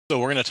So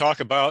we're going to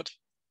talk about,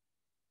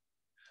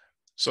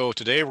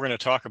 today we're going to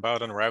talk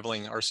about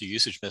unraveling RCU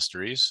usage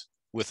mysteries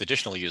with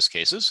additional use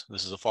cases.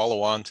 This is a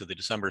follow-on to the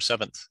December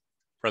 7th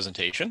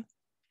presentation.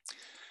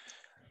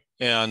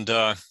 And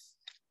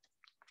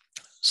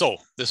so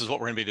this is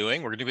what we're going to be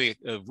doing. We're going to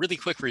do a really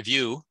quick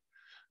review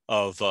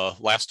of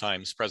last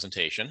time's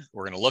presentation.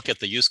 We're going to look at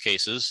the use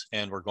cases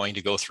and we're going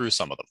to go through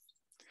some of them.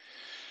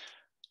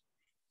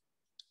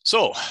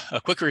 So a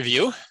quick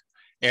review,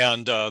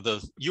 and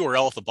the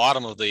URL at the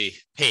bottom of the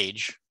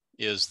page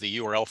is the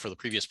URL for the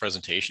previous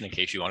presentation in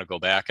case you want to go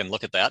back and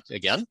look at that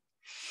again.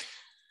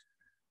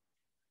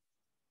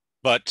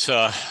 But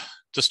to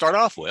start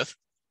off with,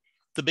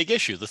 the big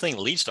issue, the thing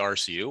that leads to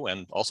RCU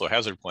and also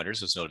hazard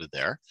pointers as noted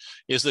there,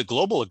 is that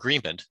global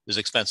agreement is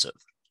expensive.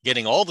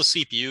 Getting all the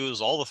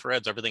CPUs, all the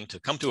threads, everything to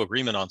come to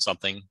agreement on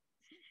something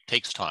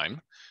takes time.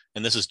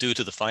 And this is due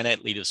to the finite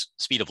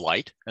speed of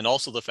light and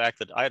also the fact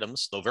that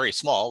items, though very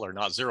small, are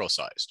not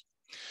zero-sized.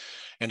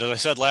 And as I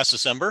said last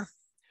December,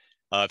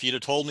 if you'd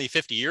have told me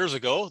 50 years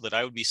ago that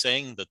I would be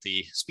saying that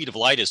the speed of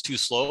light is too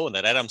slow and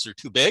that atoms are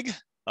too big,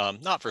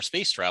 not for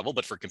space travel,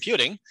 but for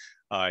computing,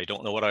 I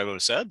don't know what I would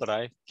have said, but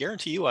I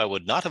guarantee you I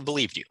would not have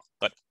believed you.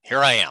 But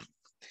here I am.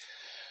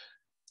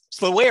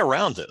 So the way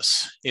around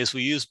this is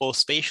we use both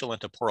spatial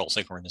and temporal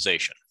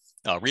synchronization.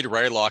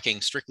 Reader-writer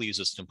locking strictly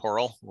uses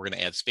temporal. We're going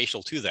to add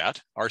spatial to that.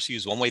 RCU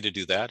is one way to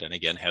do that. And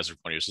again, hazard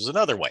pointers is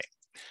another way.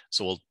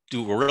 So we'll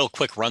do a real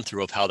quick run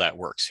through of how that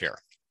works here.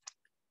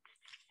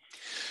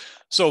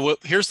 So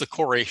here's the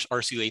core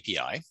RCU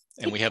API,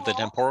 and we have the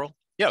temporal.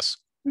 Yes.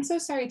 I'm so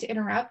sorry to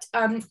interrupt.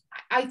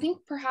 I think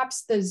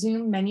perhaps the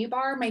Zoom menu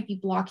bar might be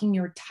blocking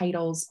your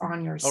titles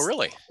on your Oh,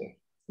 really? slide.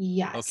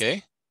 Yes.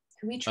 Okay.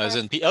 Can we try? As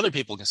in other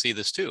people can see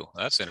this too.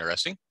 That's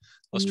interesting.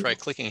 Let's try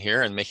clicking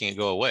here and making it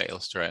go away.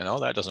 Let's try.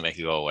 No, that doesn't make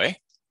it go away.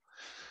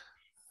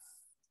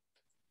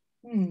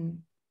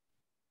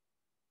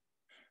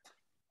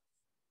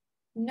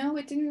 No,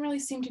 it didn't really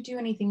seem to do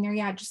anything there.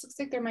 Yeah, it just looks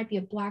like there might be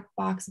a black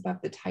box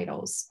above the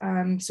titles.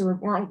 So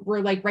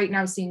we're like right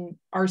now seeing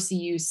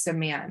RCU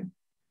Saman.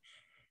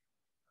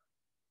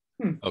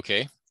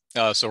 Okay.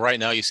 So right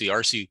now you see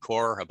RCU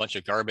core, a bunch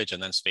of garbage,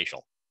 and then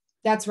spatial.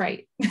 That's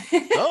right.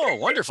 Oh,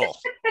 wonderful.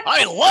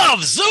 I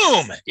love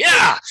Zoom.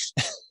 Yeah.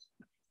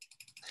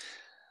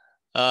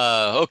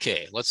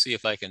 Okay, let's see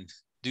if I can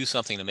do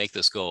something to make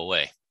this go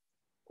away.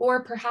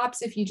 Or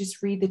perhaps if you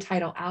just read the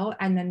title out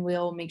and then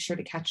we'll make sure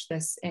to catch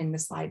this in the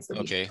slides.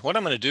 Okay, what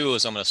I'm going to do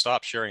is I'm going to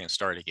stop sharing and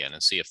start again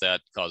and see if that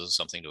causes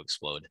something to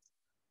explode.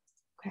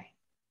 Okay.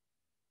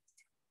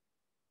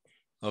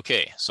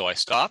 Okay, so I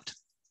stopped.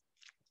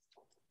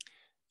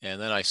 And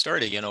then I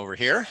start again over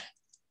here.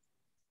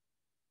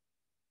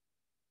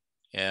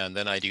 And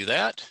then I do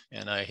that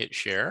and I hit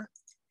share.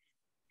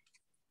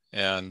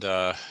 And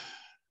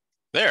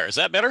there, is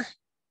that better?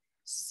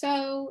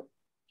 So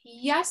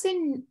yes,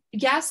 and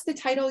yes, the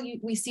title,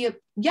 we see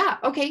it. Yeah,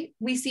 okay,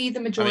 we see the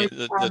majority. I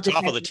mean, the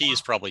top of the T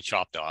is probably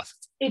chopped off.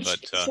 It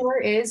sure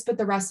is, but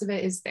the rest of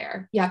it is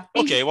there. Yeah.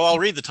 Okay, well, I'll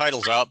read the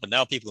titles out, but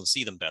now people can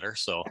see them better.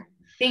 So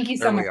thank you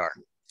so much. There we are.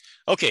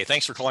 Okay,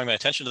 thanks for calling my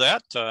attention to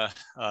that.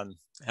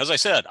 As I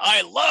said,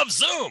 I love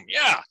Zoom.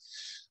 Yeah.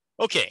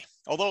 Okay,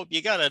 although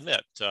you got to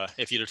admit,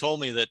 if you'd have told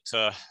me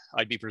that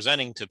I'd be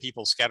presenting to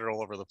people scattered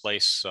all over the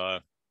place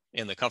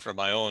in the comfort of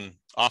my own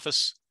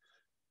office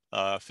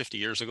 50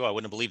 years ago, I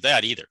wouldn't have believed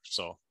that either.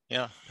 So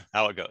yeah,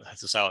 how it goes.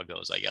 That's just how it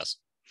goes, I guess.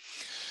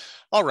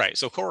 All right,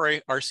 so core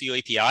RCU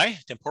API,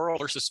 temporal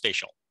versus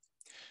spatial.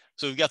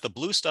 So we've got the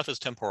blue stuff as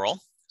temporal.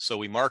 So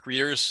we mark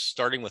readers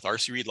starting with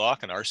RCU read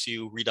lock and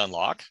RCU read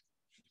unlock,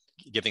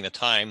 giving the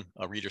time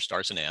a reader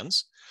starts and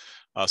ends.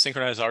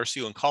 Synchronized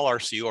RCU and call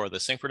RCU are the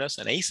synchronous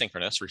and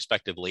asynchronous,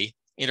 respectively,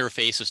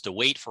 interfaces to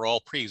wait for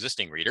all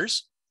pre-existing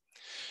readers.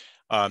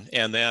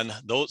 And then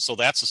those, so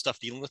that's the stuff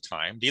dealing with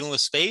time. Dealing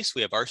with space,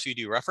 we have RCU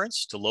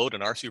dereference to load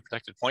an RCU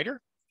protected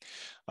pointer.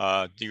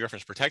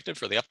 Dereference protected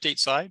for the update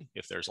side,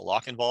 if there's a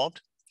lock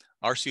involved.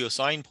 RCU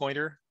assign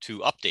pointer to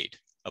update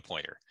a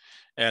pointer.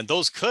 And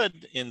those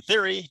could, in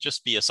theory,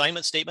 just be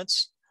assignment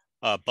statements,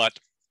 but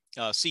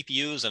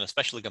CPUs and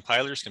especially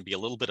compilers can be a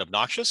little bit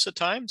obnoxious at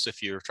times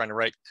if you're trying to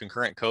write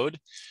concurrent code,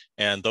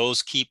 and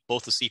those keep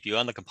both the CPU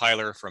and the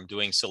compiler from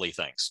doing silly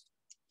things.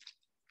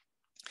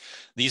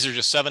 These are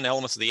just 7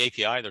 elements of the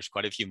API. There's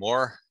quite a few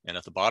more, and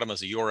at the bottom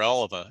is a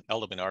URL of a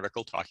LWN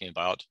article talking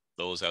about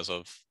those as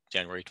of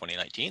January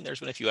 2019.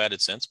 There's been a few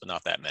added since, but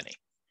not that many.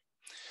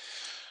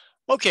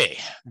 Okay,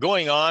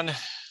 going on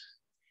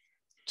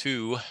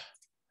to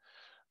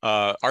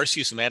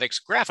RCU semantics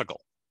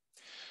graphical.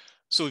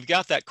 So we've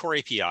got that core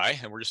API,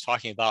 and we're just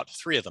talking about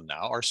 3 of them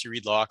now, RCU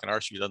read lock and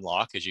RCU read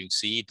unlock, as you can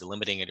see,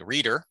 delimiting a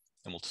reader,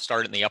 and we'll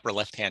start in the upper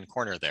left-hand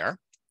corner there.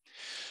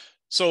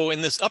 So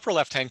in this upper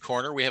left-hand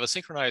corner, we have a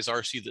synchronized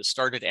RCU that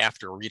started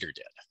after a reader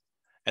did.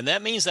 And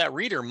that means that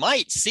reader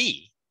might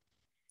see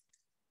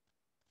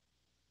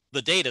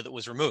the data that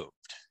was removed.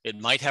 It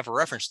might have a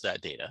reference to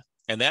that data,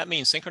 and that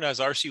means synchronized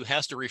RCU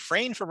has to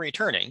refrain from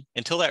returning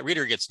until that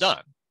reader gets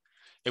done,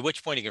 at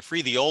which point you can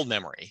free the old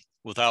memory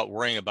without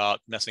worrying about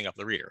messing up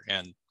the reader.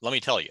 And let me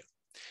tell you,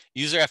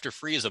 User after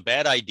free is a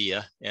bad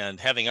idea, and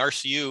having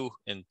RCU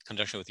in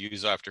conjunction with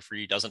user after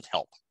free doesn't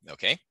help,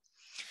 okay?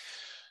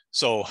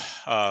 So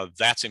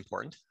that's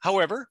important.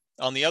 However,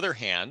 on the other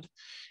hand,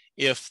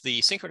 if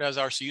the synchronized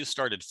RCU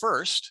started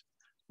first,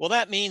 well,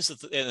 that means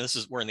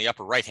that, we're in the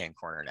upper right-hand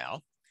corner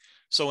now.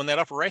 So in that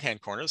upper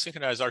right-hand corner, the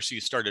synchronized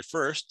RCU started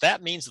first.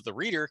 That means that the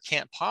reader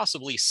can't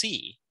possibly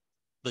see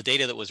the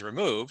data that was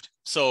removed.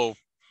 So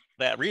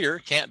that reader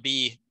can't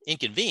be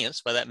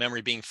inconvenienced by that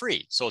memory being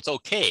freed. So it's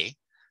okay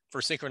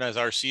for synchronized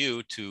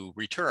RCU to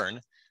return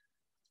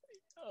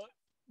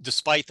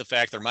despite the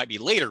fact there might be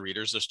later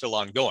readers that are still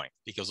ongoing,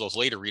 because those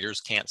later readers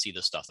can't see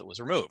the stuff that was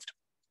removed.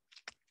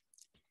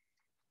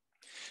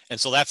 And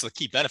so that's the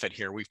key benefit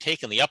here. We've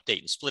taken the update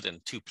and split it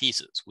in two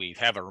pieces. We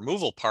have a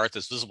removal part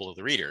that's visible to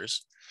the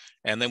readers,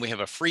 and then we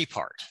have a free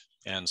part.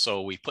 And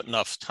so we put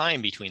enough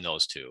time between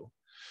those two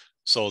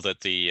so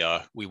that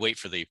we wait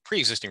for the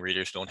pre-existing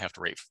readers, don't have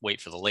to wait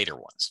for the later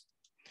ones.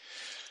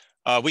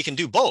 We can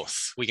do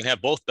both. We can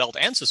have both belt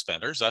and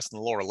suspenders. That's in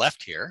the lower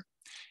left here.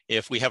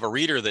 If we have a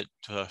reader that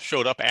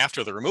showed up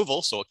after the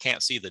removal, so it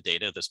can't see the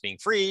data that's being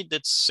freed,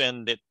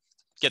 and it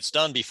gets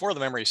done before the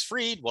memory is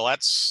freed, well,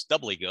 that's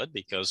doubly good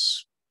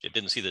because it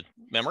didn't see the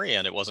memory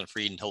and it wasn't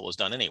freed until it was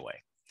done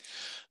anyway.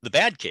 The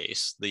bad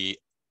case,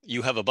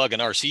 you have a bug in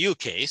RCU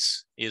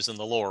case, is in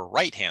the lower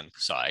right-hand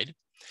side.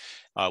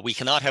 We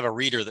cannot have a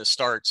reader that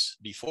starts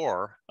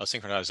before a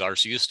synchronized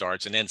RCU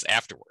starts and ends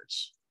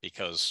afterwards,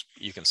 because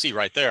you can see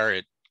right there,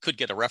 it could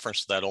get a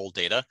reference to that old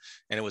data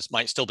and it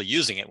might still be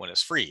using it when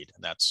it's freed.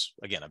 And that's,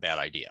 again, a bad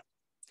idea.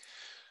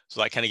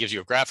 So that kind of gives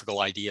you a graphical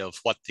idea of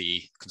what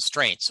the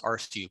constraints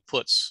RCU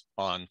puts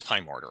on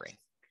time ordering.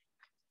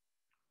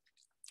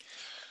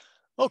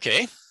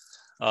 Okay,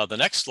 the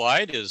next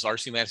slide is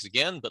RCU Mantis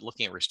again, but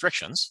looking at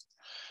restrictions.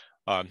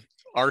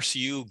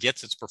 RCU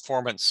gets its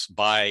performance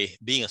by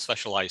being a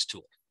specialized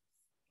tool,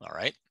 all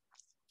right?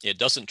 It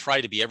doesn't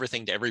try to be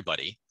everything to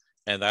everybody,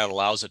 and that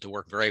allows it to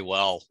work very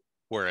well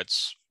where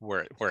it's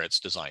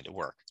designed to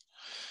work.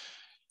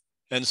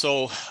 And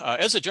so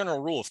as a general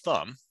rule of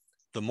thumb,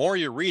 the more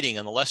you're reading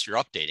and the less you're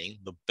updating,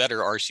 the better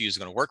RCU is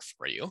going to work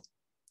for you.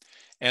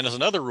 And as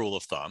another rule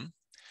of thumb,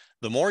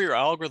 the more your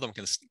algorithm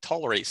can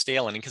tolerate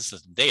stale and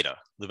inconsistent data,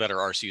 the better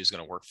RCU is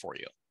going to work for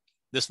you.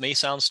 This may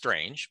sound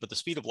strange, but the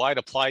speed of light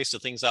applies to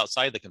things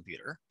outside the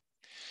computer.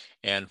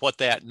 And what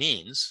that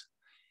means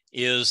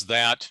is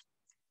that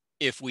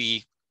if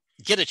we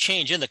get a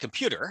change in the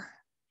computer,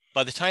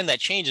 by the time that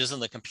change is in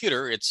the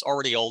computer, it's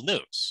already old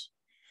news.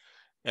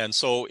 And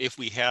so if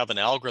we have an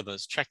algorithm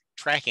that's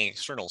tracking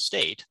external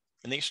state,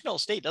 and the external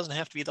state doesn't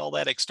have to be all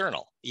that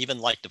external, even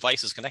like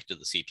devices connected to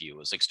the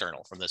CPU is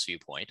external from this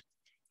viewpoint,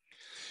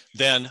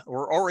 then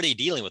we're already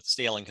dealing with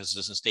stale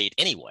inconsistent state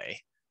anyway.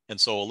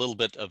 And so a little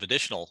bit of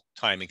additional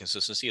time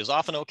inconsistency is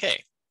often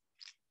okay.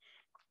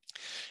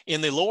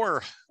 In the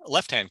lower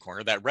left-hand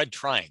corner, that red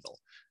triangle,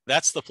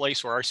 that's the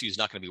place where RCU is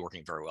not going to be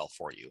working very well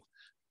for you.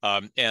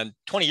 And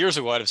 20 years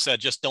ago, I'd have said,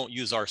 just don't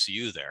use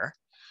RCU there.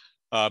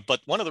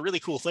 But one of the really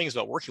cool things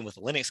about working with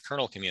the Linux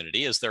kernel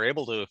community is they're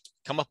able to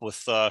come up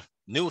with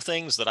new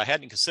things that I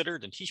hadn't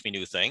considered and teach me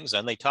new things.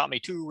 And they taught me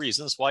 2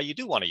 reasons why you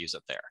do want to use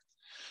it there.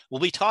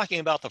 We'll be talking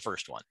about the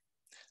first one.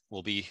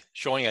 We'll be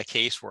showing a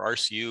case where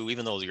RCU,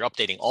 even though you're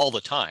updating all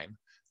the time,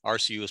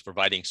 RCU is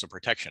providing some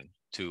protection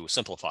to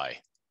simplify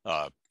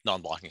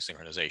non-blocking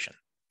synchronization.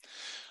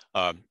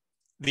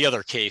 The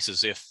other case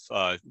is if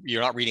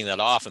you're not reading that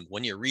often,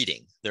 when you're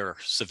reading, there are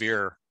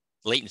severe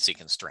latency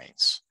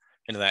constraints.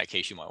 And in that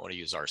case, you might want to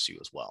use RCU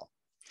as well.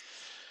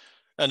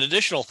 An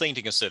additional thing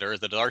to consider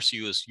that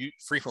RCU is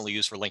frequently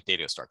used for linked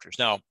data structures.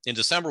 Now, in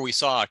December, we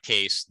saw a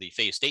case, the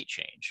phase state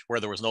change, where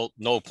there was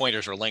no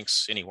pointers or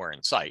links anywhere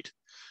in sight.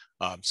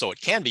 So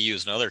it can be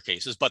used in other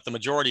cases, but the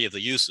majority of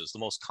the uses, the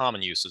most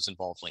common uses,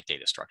 involve linked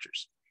data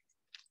structures.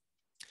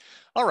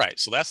 All right,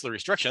 so that's the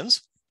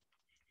restrictions.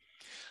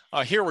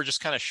 Here we're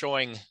just kind of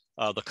showing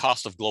the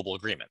cost of global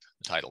agreement,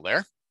 the title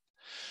there.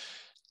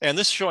 And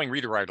this is showing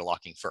reader-writer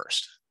locking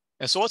first.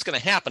 And so what's going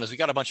to happen is we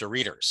got a bunch of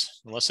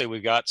readers. And let's say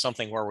we've got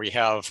something where we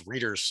have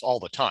readers all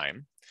the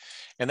time.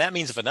 And that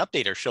means if an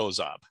updater shows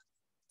up,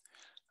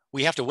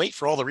 we have to wait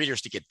for all the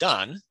readers to get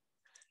done.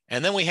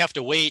 And then we have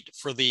to wait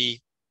for the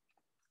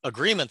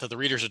agreement that the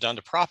readers are done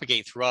to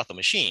propagate throughout the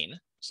machine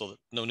so that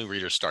no new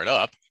readers start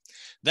up.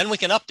 Then we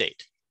can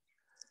update.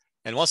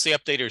 And once the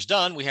updater is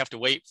done, we have to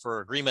wait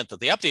for agreement that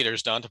the updater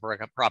is done to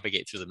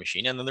propagate through the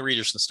machine, and then the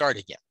readers can start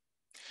again.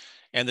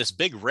 And this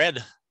big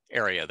red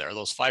area there,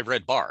 those 5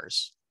 red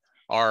bars,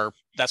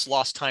 that's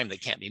lost time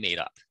that can't be made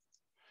up.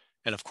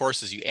 And of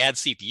course, as you add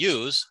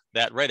CPUs,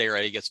 that red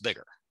area gets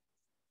bigger.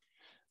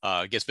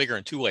 It gets bigger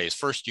in 2 ways.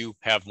 First, you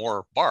have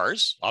more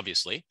bars,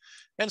 obviously.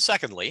 And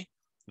secondly,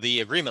 the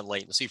agreement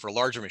latency for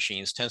larger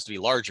machines tends to be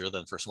larger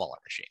than for smaller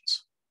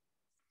machines.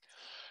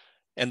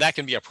 And that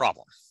can be a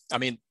problem. I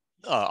mean,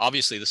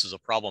 obviously, this is a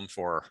problem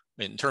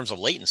in terms of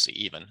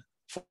latency, even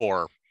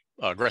for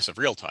aggressive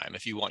real time.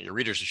 If you want your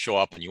readers to show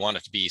up and you want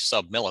it to be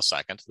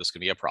sub-millisecond, this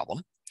can be a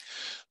problem.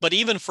 But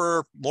even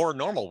for more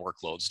normal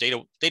workloads,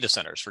 data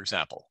centers, for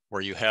example,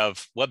 where you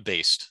have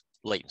web-based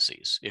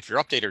latencies. If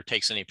your updater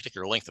takes any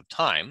particular length of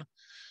time,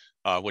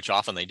 which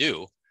often they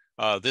do,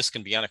 this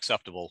can be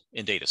unacceptable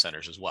in data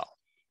centers as well.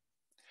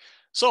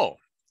 So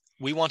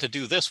we want to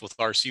do this with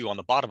RCU on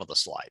the bottom of the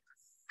slide.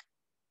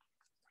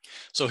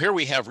 So here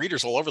we have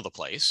readers all over the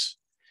place,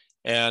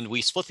 and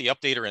we split the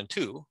updater in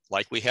two,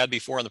 like we had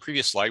before on the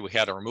previous slide. We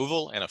had a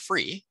removal and a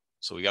free.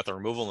 So we got the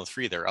removal and the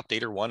free there,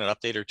 updater 1 and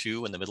updater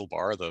 2 in the middle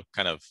bar, the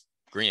kind of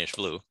greenish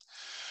blue.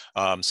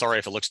 Sorry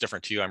if it looks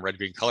different to you. I'm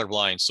red-green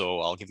colorblind, so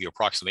I'll give you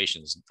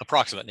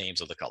approximate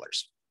names of the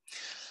colors.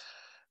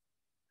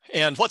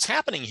 And what's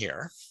happening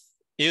here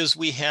is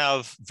we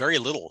have very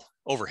little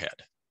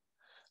overhead.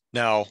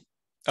 Now,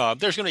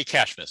 there's going to be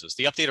cache misses.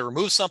 The updater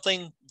removes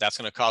something, that's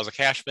going to cause a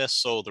cache miss.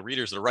 So the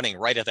readers that are running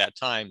right at that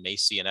time may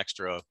see an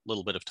extra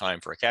little bit of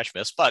time for a cache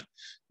miss, but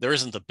there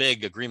isn't the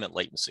big agreement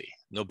latency,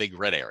 no big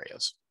red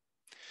areas.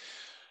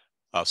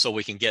 So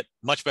we can get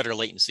much better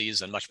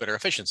latencies and much better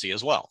efficiency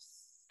as well.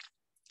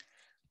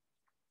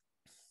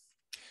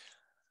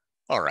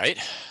 All right.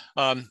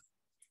 And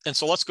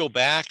so let's go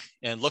back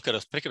and look at a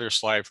particular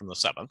slide from the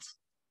 7th,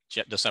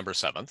 December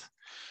 7th.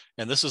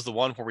 And this is the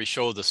one where we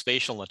show the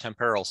spatial and the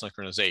temporal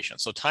synchronization.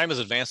 So time is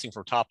advancing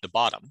from top to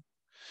bottom.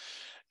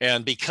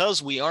 And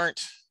because we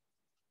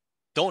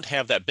don't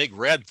have that big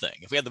red thing,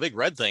 if we had the big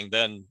red thing,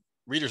 then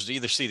readers would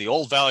either see the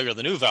old value or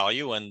the new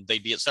value, and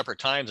they'd be at separate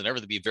times, and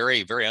everything would be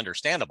very, very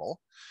understandable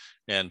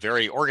and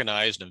very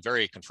organized and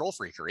very control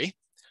freakery.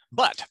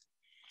 But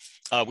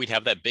we'd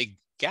have that big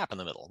gap in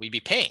the middle. We'd be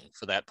paying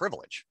for that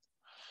privilege.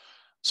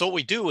 So what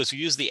we do is we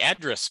use the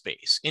address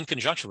space in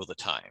conjunction with the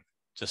time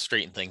to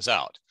straighten things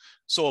out.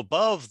 So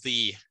above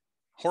the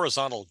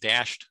horizontal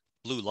dashed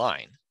blue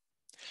line,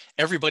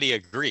 everybody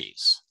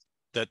agrees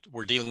that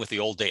we're dealing with the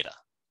old data.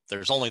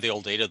 There's only the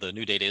old data, the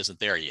new data isn't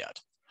there yet.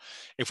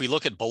 If we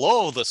look at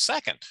below the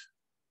second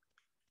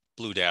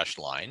blue dashed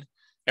line,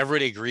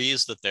 everybody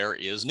agrees that there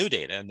is new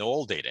data and no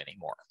old data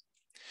anymore.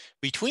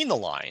 Between the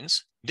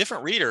lines,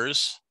 different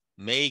readers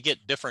may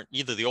get different,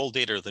 either the old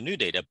data or the new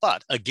data,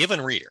 but a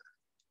given reader,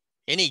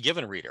 any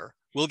given reader,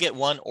 will get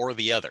one or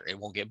the other. It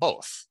won't get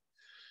both.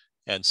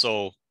 And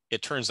so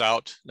it turns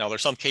out, now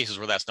there's some cases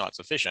where that's not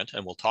sufficient,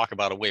 and we'll talk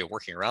about a way of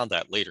working around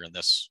that later in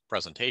this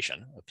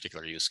presentation, a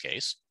particular use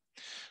case.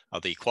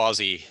 The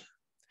quasi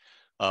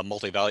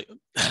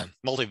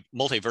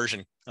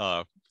multi-version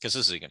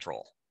consistency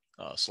control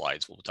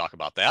slides, we'll talk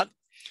about that.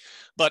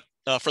 But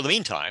for the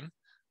meantime,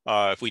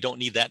 if we don't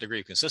need that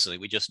degree of consistency,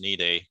 we just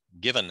need a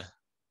given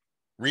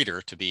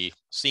reader to be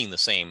seeing the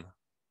same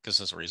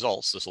consistent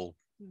results. This will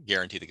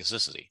guarantee the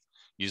consistency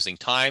using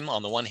time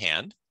on the one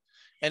hand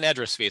and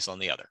address space on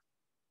the other.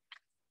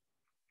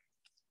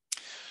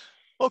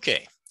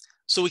 Okay,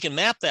 so we can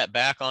map that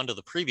back onto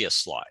the previous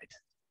slide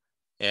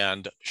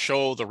and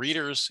show the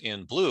readers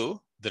in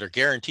blue that are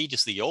guaranteed to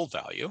see the old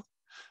value.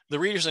 The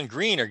readers in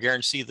green are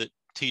guaranteed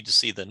to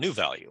see the new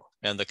value,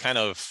 and the kind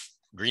of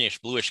greenish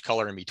bluish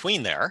color in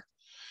between there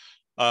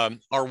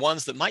are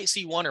ones that might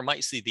see one or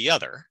might see the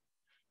other.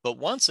 But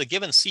once a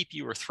given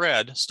CPU or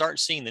thread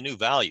starts seeing the new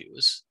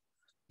values,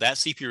 that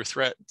CPU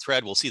or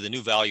thread will see the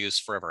new values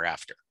forever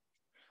after.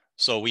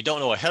 So we don't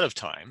know ahead of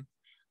time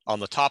on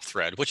the top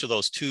thread which of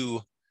those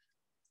two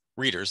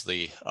readers,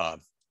 the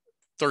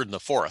third and the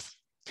fourth,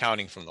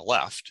 counting from the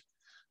left,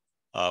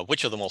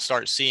 which of them will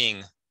start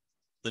seeing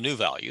the new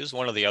values.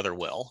 One or the other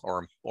will,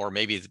 or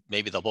maybe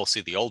they'll both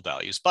see the old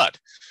values. But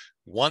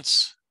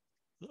once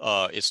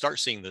it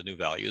starts seeing the new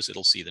values,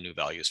 it'll see the new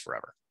values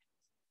forever.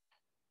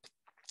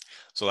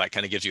 So that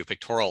kind of gives you a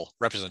pictorial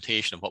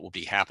representation of what will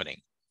be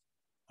happening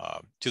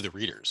to the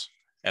readers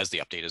as the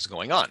update is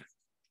going on.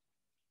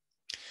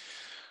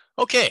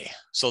 Okay,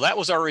 so that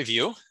was our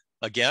review.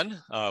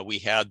 Again, we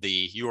had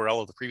the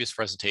URL of the previous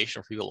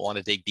presentation for people that want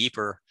to dig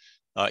deeper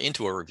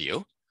into a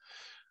review.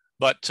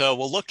 But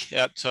we'll look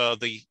at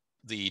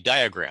the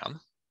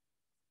diagram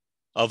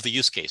of the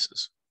use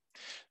cases.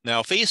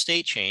 Now, phase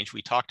state change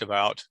we talked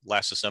about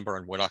last December,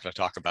 and we're not going to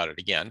talk about it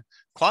again.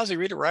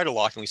 Quasi-reader writer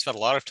locking we spent a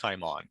lot of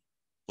time on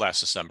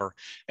last December,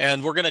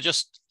 and we're going to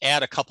just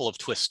add a couple of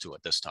twists to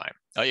it this time,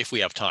 if we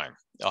have time.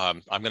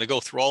 I'm going to go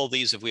through all of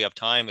these if we have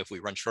time. If we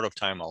run short of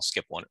time, I'll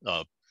skip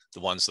the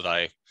ones that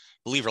I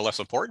believe are less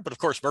important. But of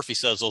course, Murphy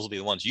says those will be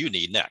the ones you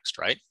need next,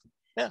 right?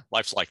 Yeah,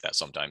 life's like that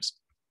sometimes.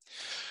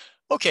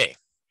 Okay,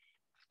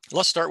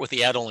 let's start with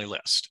the add-only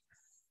list.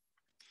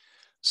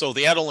 So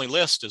the add-only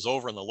list is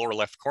over in the lower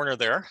left corner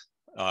there.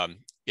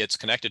 It's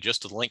connected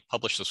just to the link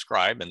publish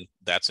subscribe, and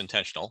that's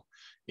intentional.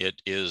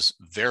 It is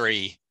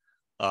very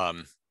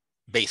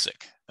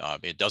basic.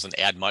 It doesn't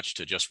add much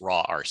to just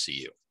raw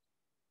RCU.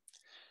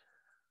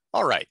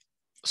 All right,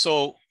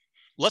 so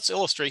let's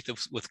illustrate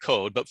this with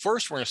code, but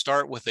first we're going to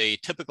start with a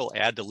typical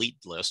add delete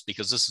list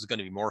because this is going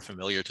to be more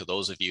familiar to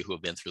those of you who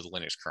have been through the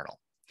Linux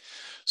kernel.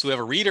 So we have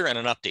a reader and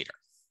an updater,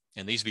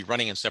 and these will be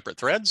running in separate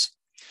threads.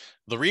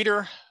 The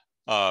reader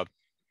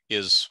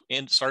is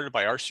started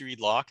by RCU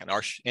read lock and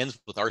ends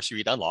with RCU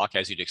read unlock,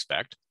 as you'd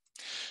expect.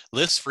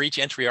 Lists for each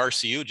entry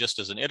RCU just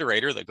as an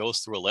iterator that goes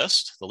through a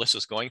list. The list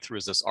is going through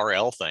as this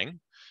RL thing,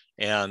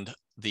 and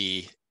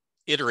the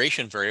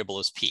iteration variable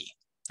is P.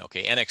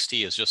 Okay,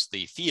 NXT is just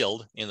the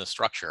field in the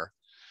structure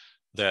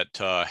that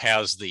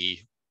has the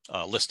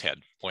list head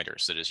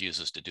pointers that it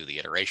uses to do the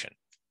iteration.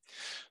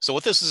 So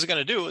what this is going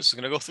to do is it's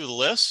going to go through the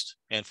list,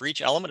 and for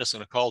each element, it's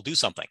going to call do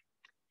something.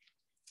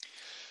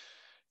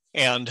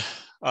 And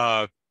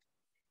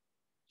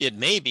it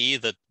may be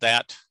that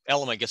that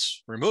element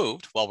gets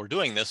removed while we're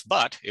doing this,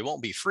 but it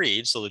won't be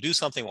freed. So the do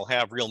something will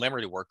have real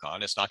memory to work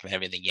on. It's not going to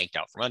have anything yanked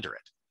out from under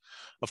it.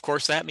 Of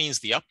course, that means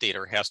the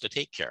updater has to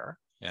take care.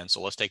 And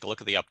so let's take a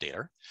look at the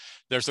updater.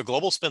 There's a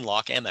global spin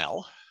lock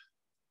ML,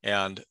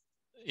 and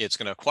it's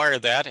going to acquire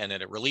that, and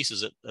then it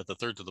releases it at the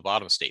third to the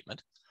bottom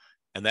statement.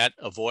 And that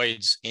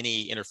avoids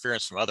any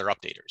interference from other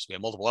updaters. We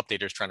have multiple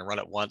updaters trying to run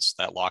at once.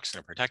 That lock's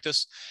going to protect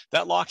us.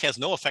 That lock has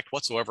no effect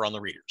whatsoever on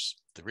the readers.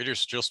 The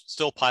readers are just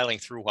still piling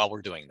through while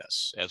we're doing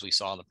this, as we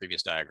saw in the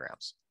previous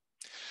diagrams.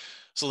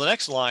 So the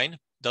next line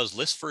does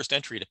list first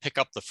entry to pick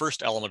up the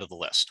first element of the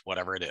list,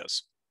 whatever it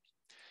is.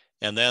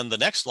 And then the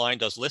next line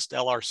does list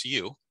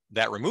LRCU.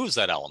 That removes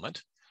that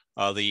element.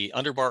 The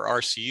underbar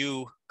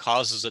RCU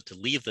causes it to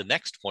leave the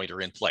next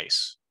pointer in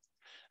place.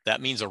 That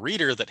means a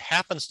reader that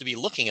happens to be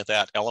looking at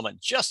that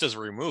element just as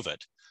we remove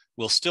it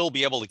will still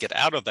be able to get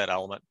out of that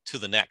element to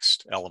the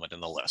next element in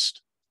the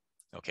list.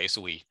 Okay,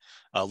 so we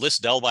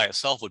list del by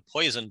itself would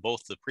poison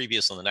both the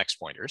previous and the next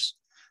pointers.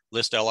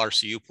 List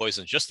LRCU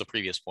poisons just the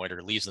previous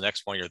pointer, leaves the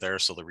next pointer there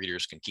so the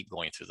readers can keep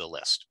going through the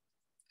list.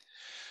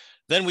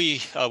 Then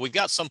we've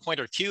got some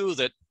pointer Q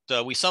that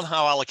we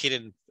somehow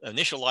allocated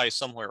initialized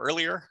somewhere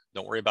earlier.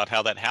 Don't worry about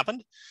how that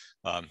happened.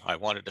 I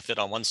wanted to fit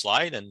on one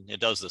slide, and it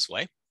does this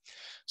way.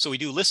 So we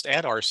do list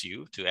add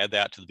RCU to add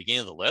that to the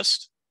beginning of the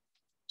list.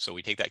 So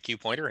we take that Q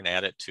pointer and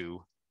add it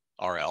to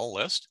RL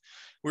list.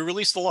 We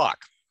release the lock.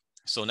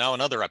 So now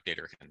another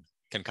updater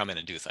can come in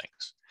and do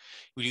things.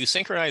 We do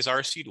synchronize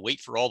RCU to wait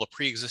for all the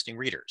pre-existing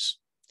readers.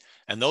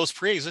 And those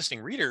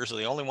pre-existing readers are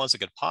the only ones that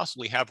could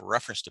possibly have a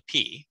reference to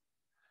P,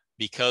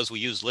 because we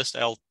use list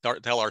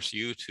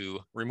LRCU to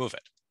remove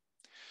it.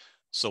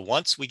 So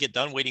once we get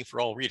done waiting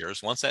for all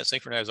readers, once that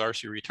synchronized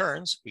RCU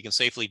returns, we can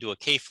safely do a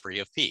K-free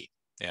of P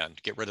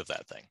and get rid of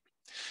that thing.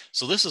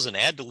 So this is an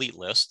add delete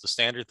list, the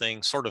standard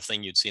thing, sort of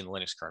thing you'd see in the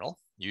Linux kernel.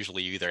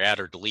 Usually you either add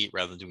or delete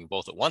rather than doing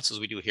both at once as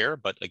we do here,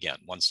 but again,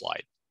 one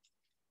slide.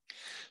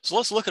 So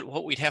let's look at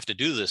what we'd have to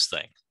do this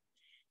thing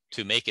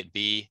to make it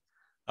be,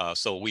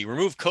 so we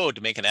remove code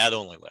to make an add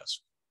only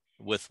list.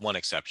 With one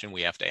exception,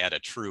 we have to add a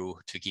true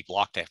to keep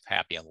locked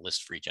happy on the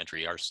list for each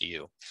entry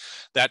RCU.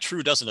 That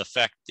true doesn't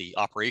affect the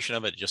operation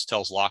of it. It just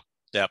tells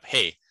lockdep,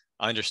 hey,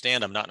 I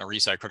understand I'm not in a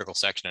resize critical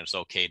section and it's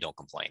okay, don't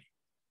complain.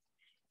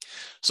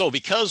 So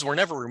because we're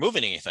never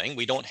removing anything,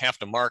 we don't have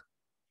to mark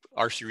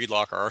RC read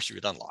lock or RC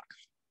read unlock.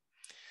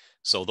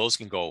 So those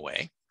can go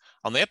away.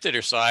 On the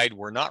updater side,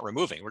 we're not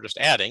removing, we're just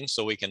adding,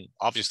 so we can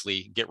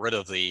obviously get rid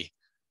of the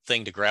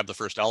thing to grab the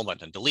first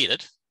element and delete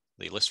it.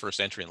 The list first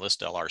entry and list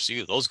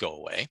LRCU, those go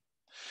away.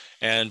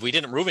 And we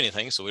didn't remove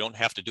anything, so we don't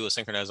have to do a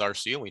synchronized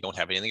RCU, and we don't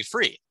have anything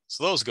free.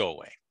 So those go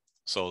away.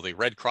 So the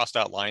red crossed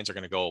out lines are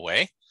going to go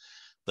away.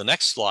 The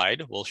next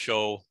slide will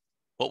show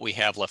what we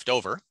have left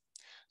over.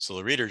 So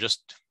the reader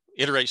just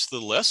iterates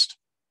through the list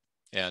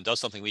and does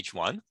something with each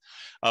one.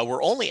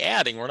 We're only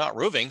adding, we're not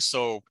removing,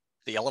 so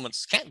the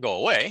elements can't go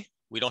away.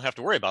 We don't have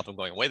to worry about them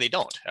going away. They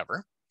don't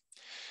ever.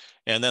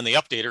 And then the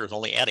updater is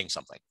only adding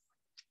something.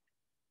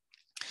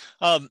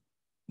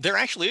 There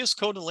actually is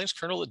code in the Linux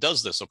kernel that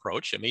does this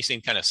approach. It may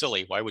seem kind of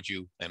silly. Why would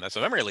you? And that's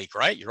a memory leak,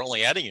 right? You're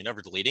only adding, you're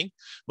never deleting.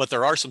 But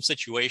there are some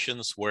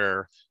situations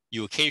where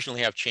you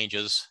occasionally have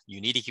changes. You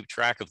need to keep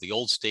track of the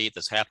old state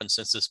that's happened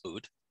since this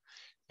boot.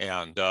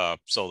 And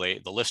so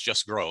the list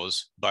just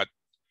grows, but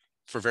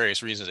for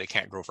various reasons, it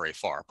can't grow very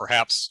far.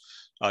 Perhaps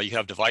you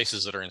have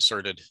devices that are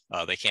inserted,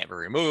 they can't be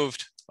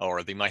removed,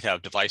 or they might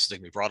have devices that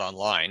can be brought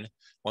online.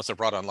 Once they're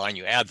brought online,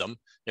 you add them.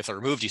 If they're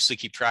removed, you still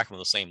keep track of them in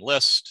the same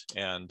list.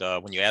 And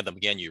when you add them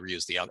again, you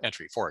reuse the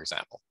entry, for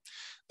example.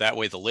 That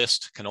way, the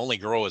list can only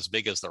grow as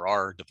big as there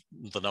are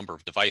the number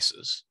of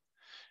devices.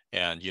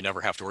 And you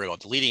never have to worry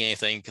about deleting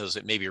anything because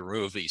it may be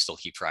removed, but you still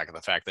keep track of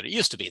the fact that it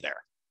used to be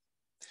there.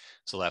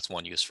 So that's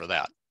one use for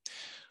that.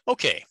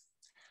 Okay,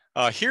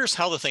 here's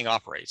how the thing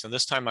operates. And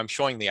this time I'm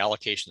showing the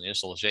allocation and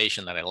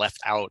initialization that I left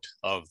out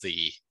of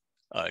the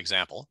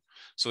example.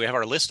 So we have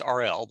our list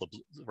RL, the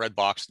red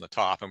box in the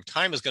top, and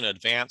time is going to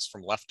advance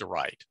from left to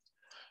right.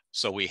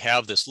 So we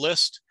have this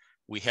list.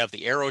 We have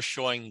the arrows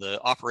showing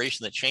the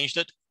operation that changed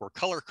it. We're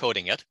color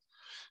coding it.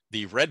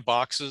 The red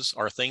boxes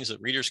are things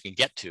that readers can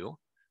get to.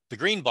 The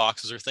green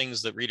boxes are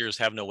things that readers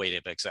have no way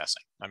of accessing.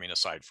 I mean,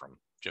 aside from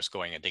just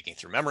going and digging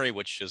through memory,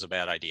 which is a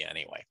bad idea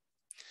anyway.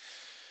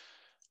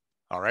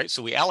 All right,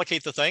 so we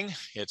allocate the thing.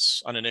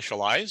 It's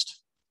uninitialized.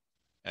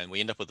 And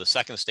we end up with the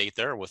second state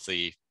there with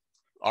the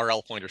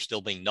RL pointer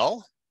still being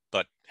null,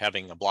 but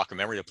having a block of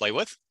memory to play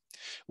with.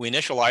 We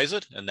initialize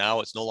it, and now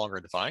it's no longer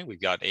defined.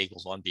 We've got A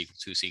equals 1, B equals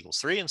 2, C equals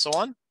 3, and so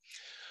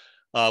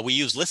on. We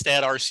use list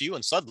add RCU,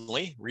 and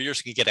suddenly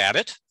readers can get at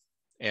it,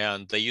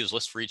 and they use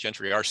list for each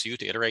entry RCU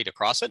to iterate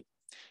across it,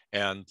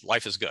 and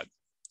life is good.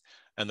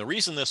 And the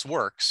reason this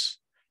works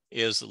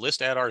is the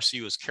list add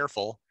RCU is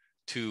careful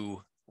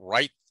to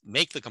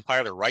make the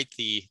compiler write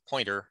the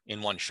pointer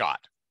in one shot.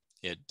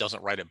 It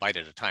doesn't write it byte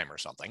at a time or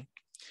something.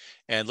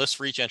 And list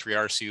for each entry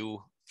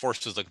RCU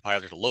forces the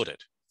compiler to load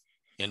it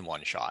in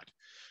one shot.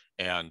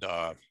 And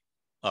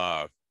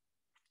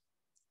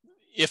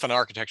if an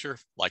architecture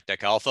like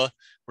DEC Alpha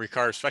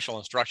requires special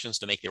instructions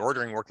to make the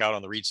ordering work out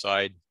on the read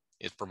side,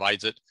 it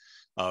provides it.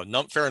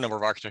 Fair number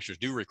of architectures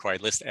do require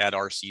list add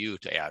RCU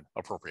to add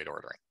appropriate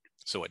ordering.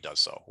 So it does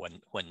so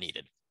when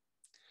needed.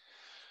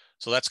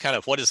 So that's kind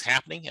of what is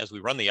happening as we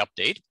run the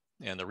update,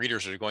 and the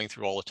readers are going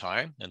through all the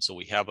time. And so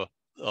we have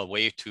a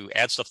way to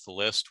add stuff to the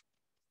list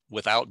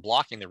without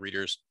blocking the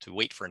readers to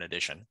wait for an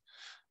addition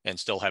and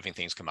still having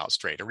things come out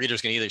straight. A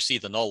reader's can either see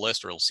the null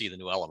list or it'll see the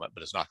new element,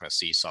 but it's not going to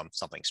see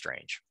something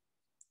strange.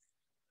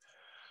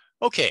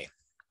 Okay,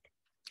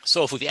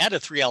 so if we've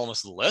added 3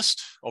 elements to the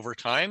list over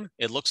time,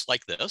 it looks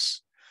like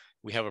this.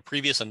 We have a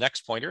previous and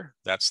next pointer.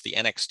 That's the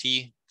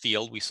NXT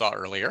field we saw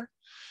earlier.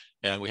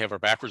 And we have our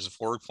backwards and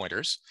forward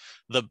pointers.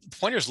 The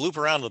pointers loop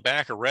around the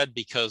back are red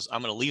because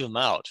I'm going to leave them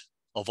out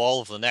of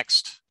all of the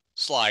next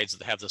slides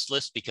that have this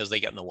list because they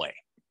get in the way.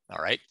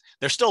 All right,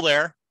 they're still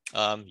there.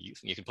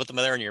 You can put them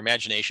there in your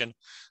imagination,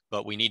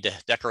 but we need to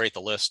decorate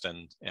the list,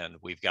 and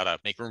we've got to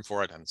make room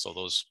for it. And so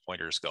those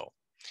pointers go.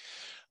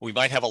 We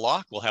might have a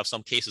lock. We'll have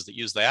some cases that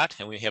use that,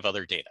 and we have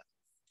other data.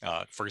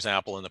 For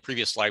example, in the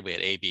previous slide, we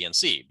had A, B, and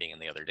C being in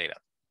the other data.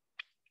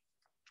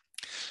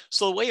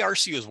 So the way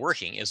RCU is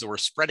working is that we're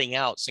spreading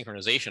out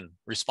synchronization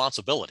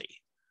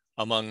responsibility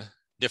among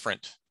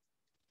different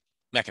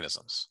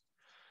mechanisms.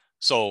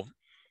 So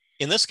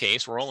in this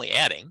case, we're only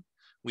adding.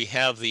 We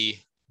have the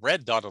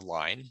red dotted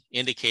line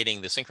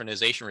indicating the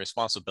synchronization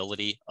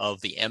responsibility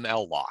of the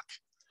ML lock.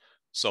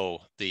 So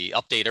the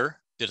updater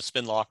did a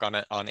spin lock on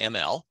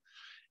ML,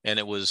 and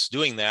it was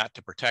doing that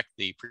to protect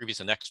the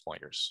previous and next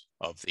pointers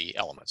of the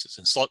elements.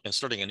 It's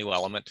inserting a new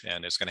element,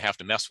 and it's going to have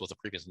to mess with the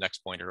previous and next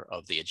pointer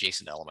of the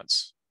adjacent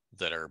elements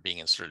that are being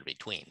inserted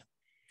between.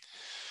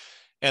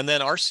 And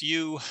then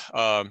RCU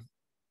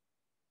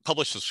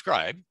publish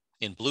subscribe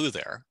in blue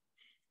there.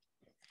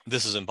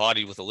 This is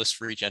embodied with a list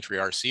for each entry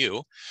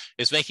RCU,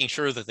 is making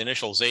sure that the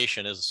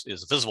initialization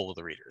is visible to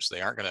the readers.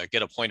 They aren't going to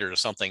get a pointer to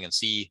something and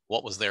see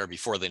what was there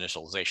before the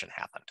initialization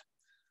happened.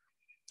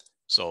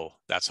 So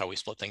that's how we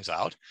split things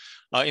out.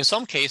 In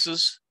some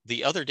cases,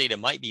 the other data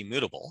might be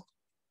mutable.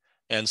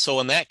 And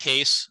so in that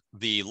case,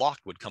 the lock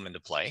would come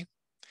into play.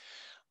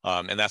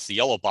 And that's the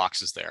yellow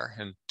boxes there.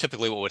 And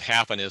typically what would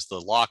happen is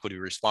the lock would be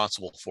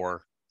responsible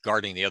for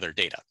guarding the other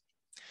data.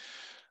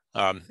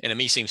 And it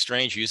may seem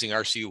strange using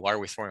RCU, why are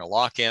we throwing a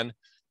lock in?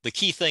 The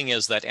key thing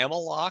is that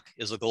ML lock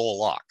is a global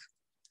lock.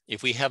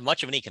 If we have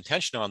much of any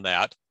contention on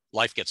that,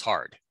 life gets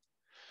hard.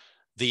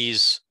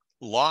 These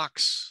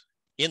locks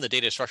in the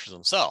data structures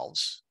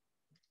themselves,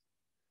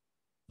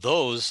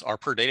 those are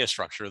per data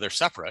structure, they're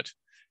separate.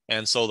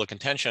 And so the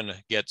contention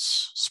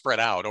gets spread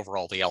out over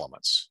all the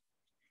elements.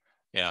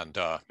 And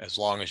as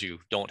long as you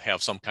don't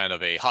have some kind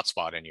of a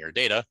hotspot in your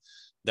data,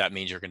 that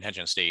means your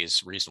contention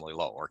stays reasonably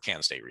low, or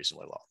can stay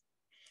reasonably low.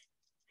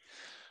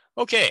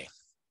 Okay,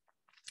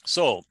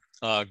 so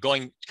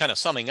going kind of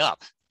summing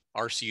up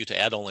RCU to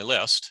add only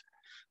list,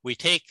 we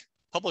take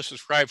publish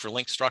subscribe for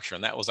linked structure,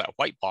 and that was that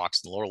white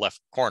box in the lower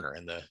left corner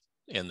in the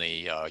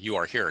you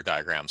are here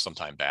diagram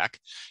sometime back,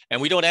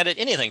 and we don't edit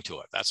anything to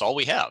it. That's all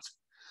we have.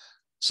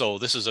 So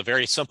this is a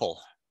very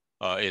simple,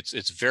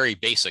 it's very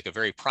basic, a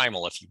very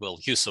primal, if you will,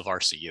 use of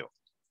RCU,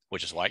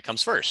 which is why it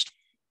comes first.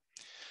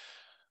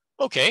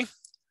 Okay,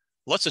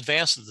 let's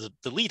advance to the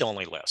delete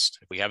only list.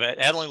 If we have an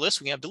add only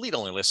list, we have delete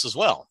only lists as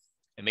well.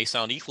 It may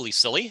sound equally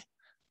silly,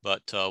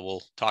 but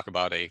we'll talk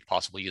about a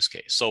possible use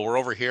case. So we're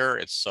over here,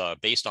 it's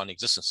based on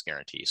existence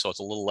guarantee. So it's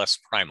a little less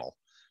primal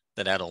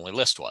than add only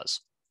list was.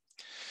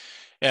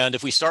 And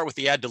if we start with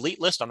the add delete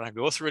list, I'm going to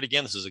go through it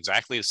again. This is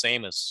exactly the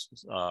same as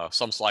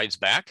some slides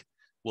back.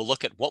 We'll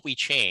look at what we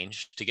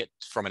changed to get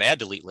from an add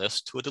delete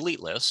list to a delete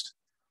list.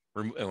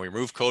 And we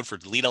remove code for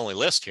delete only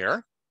list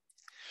here.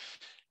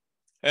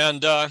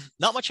 And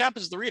not much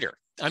happens to the reader.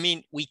 I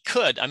mean,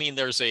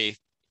 there's a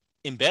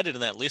embedded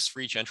in that list for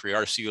each entry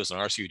RCU as an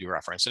RCU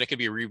dereference, and it could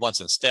be read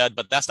once instead,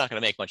 but that's not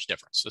going to make much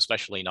difference,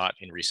 especially not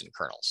in recent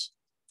kernels.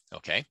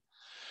 Okay,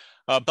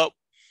 but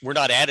we're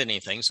not adding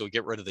anything, so we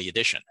get rid of the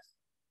addition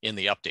in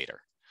the updater.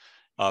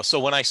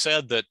 So when I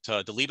said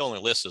that delete only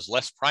list is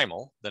less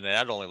primal than an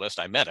add only list,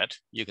 I meant it.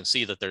 You can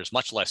see that there's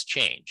much less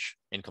change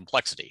in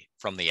complexity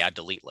from the add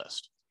delete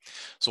list.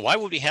 So why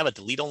would we have a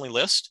delete only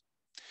list?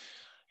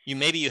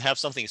 Maybe you have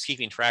something that's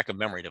keeping track of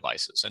memory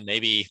devices, and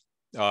maybe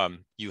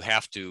you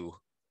have to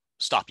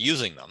stop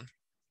using them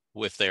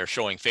if they're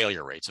showing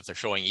failure rates, if they're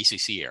showing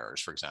ECC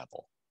errors, for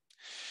example.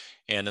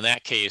 And in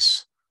that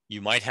case,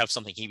 you might have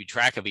something keeping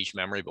track of each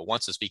memory, but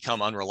once it's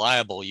become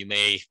unreliable, you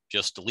may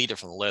just delete it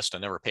from the list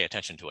and never pay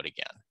attention to it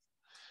again.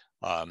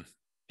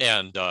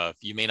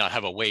 You may not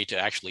have a way to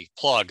actually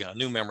plug a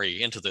new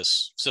memory into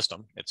this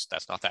system.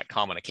 That's not that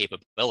common a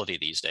capability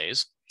these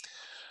days.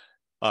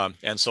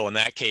 And so in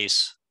that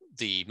case,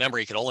 the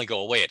memory could only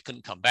go away, it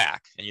couldn't come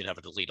back, and you'd have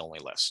a delete only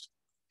list.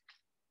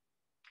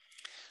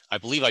 I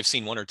believe I've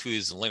seen one or two of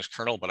these in the Linux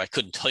kernel, but I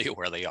couldn't tell you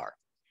where they are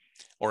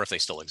or if they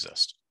still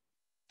exist.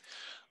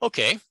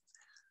 Okay,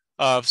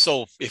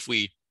 so if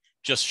we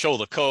just show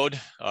the code,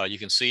 you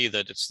can see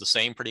that it's the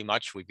same pretty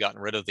much. We've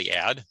gotten rid of the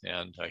add,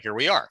 and here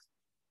we are.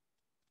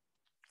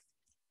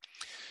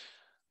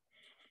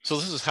 So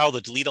this is how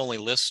the delete only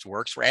list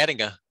works. We're adding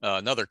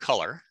another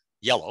color,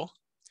 yellow,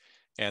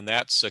 and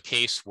that's a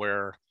case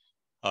where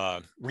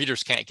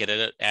readers can't get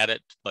at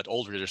it, but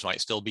old readers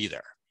might still be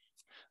there.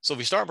 So if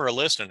we start with our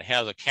list and it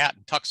has a cat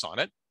and tux on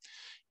it,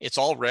 it's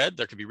all red.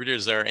 There could be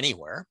readers there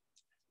anywhere.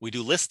 We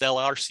do list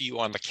LRCU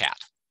on the cat.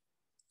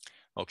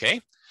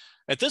 Okay,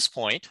 at this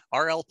point,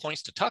 RL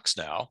points to tux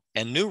now,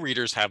 and new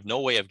readers have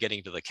no way of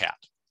getting to the cat.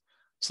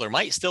 So there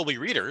might still be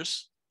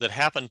readers that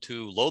happen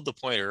to load the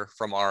pointer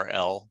from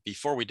RL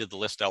before we did the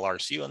list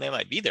LRCU, and they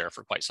might be there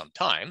for quite some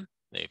time.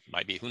 They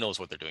might be, who knows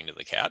what they're doing to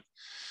the cat,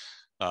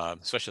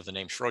 especially with the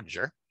name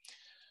Schrodinger.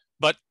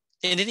 But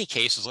in any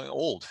case, it's like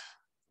old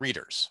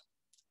readers.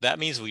 That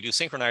means if we do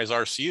synchronized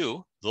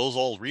RCU, those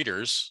old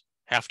readers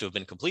have to have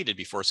been completed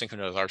before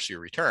synchronized RCU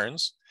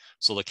returns.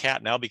 So the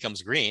cat now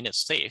becomes green,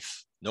 it's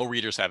safe, no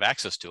readers have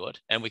access to it,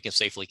 and we can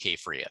safely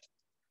key-free it.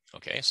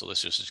 Okay, so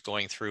this is just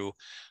going through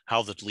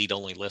how the delete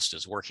only list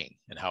is working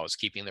and how it's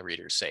keeping the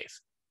readers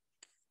safe.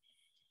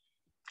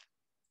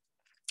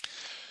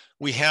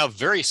 We have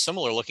very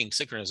similar looking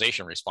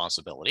synchronization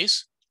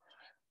responsibilities.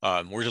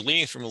 We're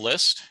deleting from the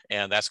list,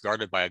 and that's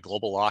guarded by a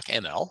global lock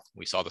ML.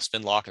 We saw the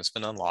spin lock and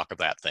spin unlock of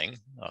that thing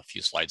a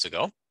few slides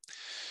ago.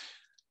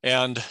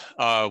 And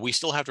we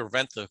still have to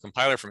prevent the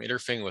compiler from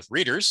interfering with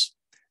readers.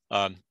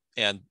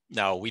 And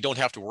now we don't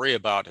have to worry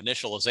about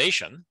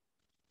initialization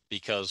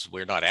because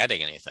we're not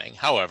adding anything.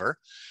 However,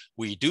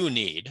 we do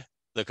need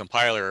the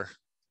compiler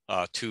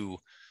to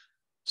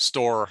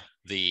store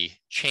the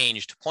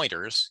changed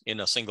pointers in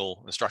a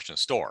single instruction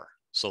store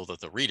so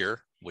that the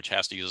reader, which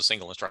has to use a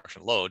single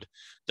instruction load,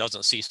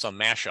 doesn't see some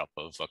mashup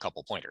of a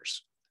couple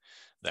pointers.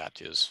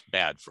 That is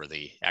bad for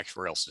the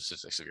actuarial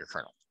statistics of your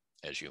kernel,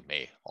 as you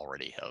may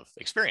already have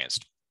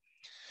experienced.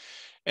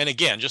 And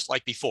again, just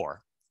like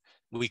before,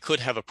 we could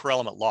have a per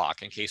element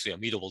lock in case we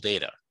have mutable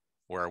data,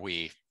 where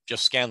we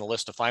just scan the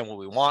list to find what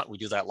we want. We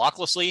do that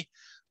locklessly.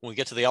 When we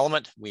get to the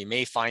element, we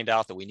may find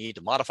out that we need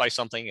to modify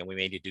something, and we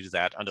may need to do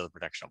that under the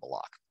protection of a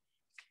lock.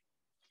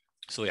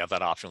 So we have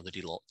that option with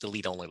the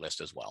delete only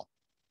list as well.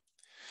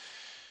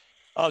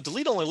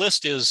 Delete only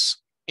list is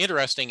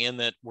interesting in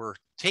that we're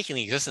taking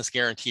the existence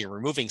guarantee and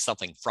removing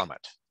something from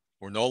it.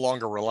 We're no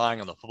longer relying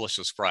on the publish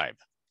subscribe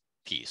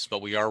piece,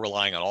 but we are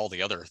relying on all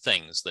the other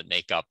things that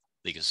make up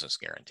the existence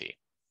guarantee.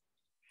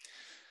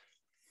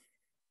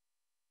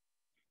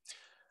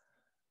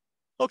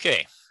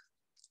 Okay,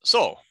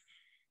 so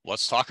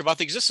let's talk about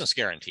the existence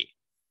guarantee.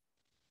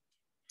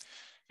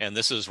 And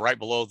this is right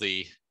below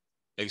the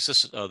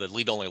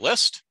delete only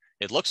list.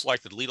 It looks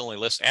like the delete only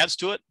list adds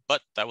to it,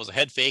 but that was a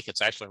head fake.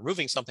 It's actually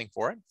removing something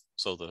for it.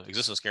 So the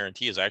existence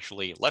guarantee is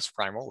actually less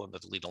primal than the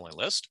delete only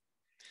list.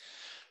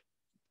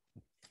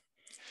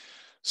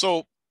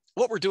 So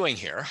what we're doing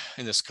here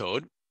in this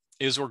code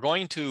is we're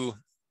going to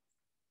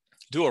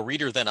do a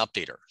reader then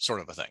updater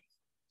sort of a thing.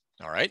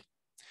 All right.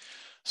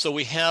 So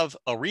we have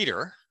a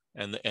reader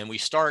and we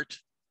start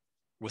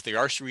with the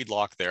RC read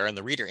lock there, and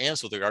the reader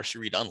ends with the RC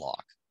read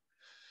unlock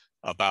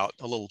about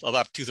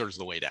 2/3 of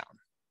the way down.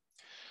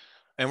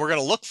 And we're going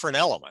to look for an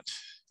element,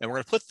 and we're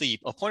going to put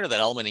a pointer of that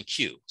element in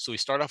Q. So we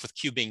start off with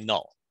Q being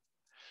null.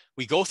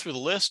 We go through the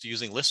list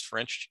using list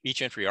for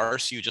each entry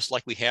RCU, just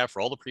like we have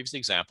for all the previous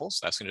examples.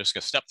 That's going to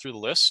just step through the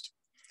list,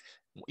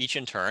 each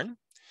in turn.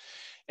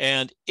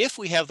 And if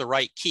we have the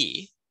right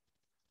key,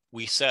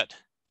 we set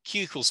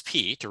Q equals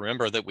P to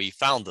remember that we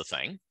found the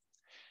thing.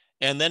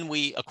 And then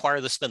we acquire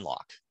the spin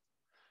lock.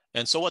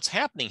 And so what's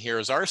happening here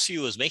is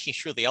RCU is making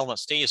sure the element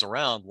stays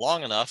around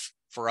long enough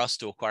for us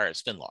to acquire its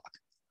spin lock.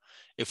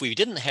 If we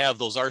didn't have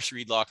those RC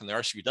read lock and the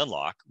RC read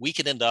unlock, we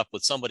could end up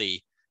with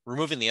somebody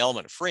removing the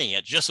element and freeing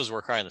it just as we're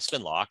acquiring the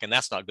spin lock, and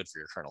that's not good for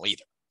your kernel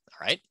either,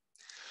 all right?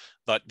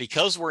 But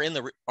because we're in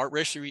the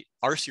RC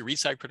read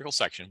side critical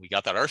section, we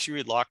got that RC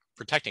read lock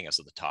protecting us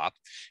at the top,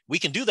 we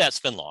can do that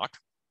spin lock,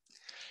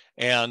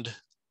 and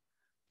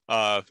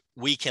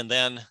we can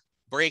then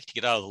break to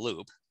get out of the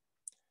loop.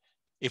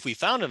 If we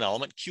found an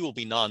element, Q will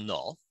be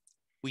non-null.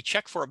 We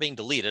check for it being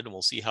deleted, and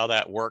we'll see how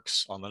that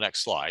works on the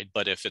next slide.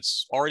 But if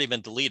it's already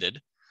been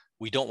deleted,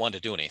 we don't want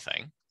to do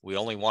anything. We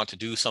only want to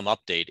do some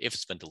update if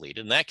it's been deleted.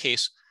 In that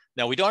case,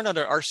 now we aren't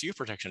under RCU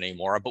protection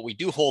anymore, but we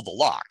do hold the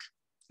lock.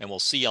 And we'll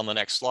see on the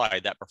next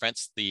slide that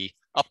prevents the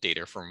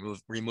updater from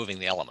removing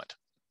the element.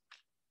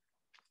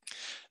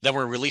 Then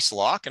we release the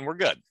lock and we're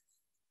good.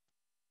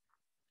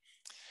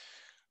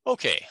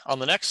 Okay, on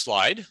the next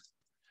slide,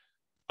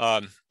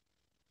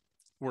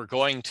 we're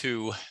going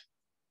to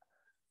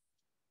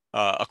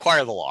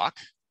acquire the lock.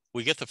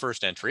 We get the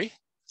first entry.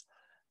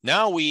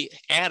 Now we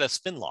add a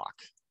spin lock.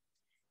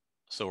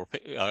 So we're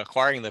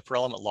acquiring the per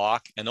element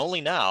lock, and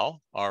only now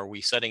are we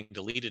setting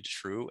deleted to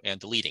true and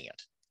deleting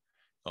it.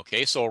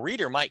 Okay, so a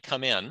reader might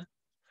come in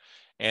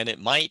and it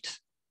might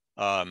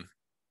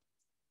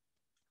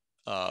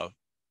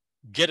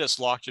get its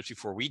lock just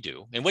before we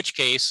do, in which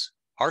case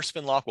our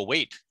spin lock will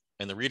wait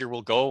and the reader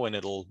will go and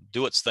it'll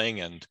do its thing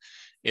and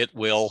it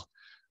will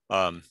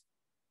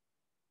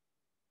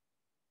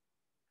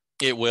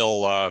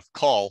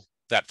call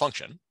that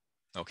function,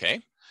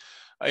 okay?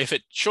 If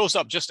it shows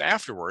up just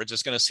afterwards,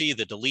 it's going to see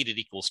the deleted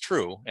equals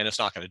true, and it's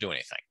not going to do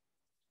anything.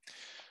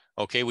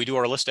 Okay, we do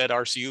our list add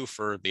RCU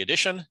for the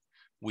addition.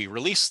 We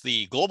release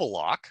the global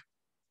lock,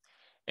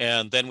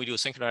 and then we do a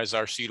synchronized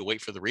RCU to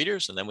wait for the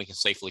readers, and then we can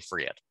safely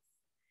free it.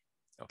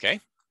 Okay.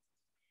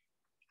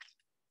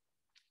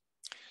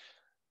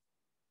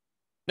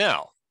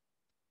 Now,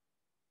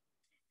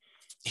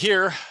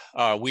 here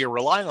we are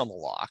relying on the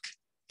lock,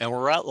 and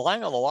we're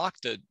relying on the lock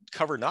to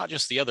cover not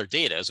just the other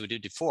data as we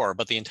did before,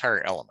 but the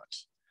entire element.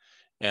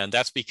 And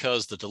that's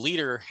because the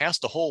deleter has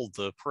to hold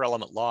the per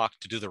element lock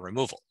to do the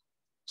removal.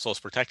 So it's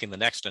protecting the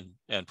next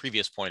and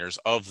previous pointers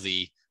of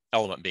the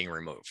element being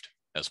removed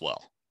as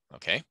well,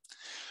 okay?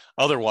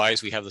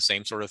 Otherwise, we have the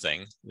same sort of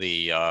thing.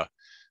 The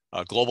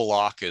global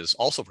lock is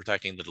also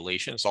protecting the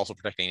deletion. It's also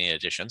protecting any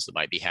additions that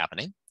might be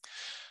happening.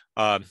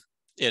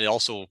 It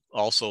also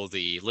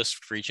the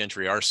list for each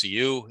entry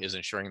RCU is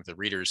ensuring that the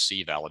readers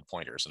see valid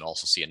pointers and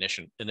also see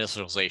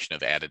initialization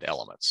of added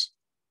elements.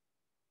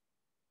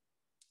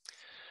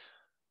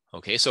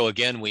 Okay, so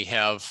again, we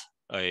have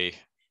a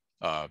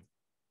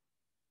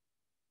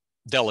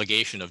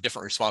delegation of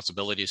different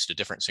responsibilities to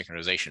different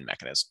synchronization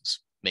mechanisms,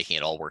 making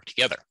it all work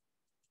together.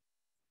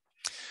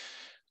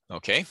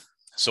 Okay,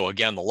 so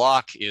again, the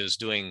lock is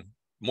doing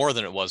more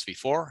than it was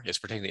before. It's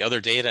protecting the other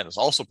data and it's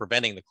also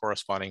preventing the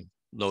corresponding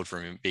node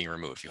from being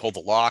removed. If you hold the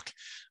lock,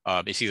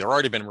 it's either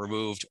already been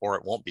removed or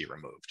it won't be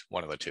removed,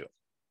 one of the two.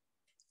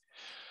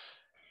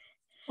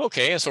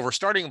 Okay, and so we're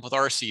starting with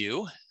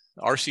RCU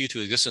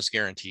to existence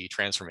guarantee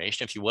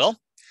transformation, if you will.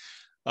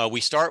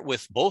 We start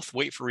with both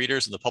wait for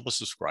readers and the publish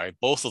subscribe,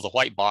 both of the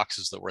white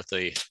boxes that were at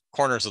the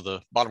corners of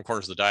the bottom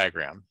corners of the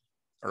diagram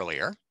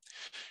earlier.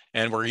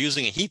 And we're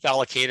using a heap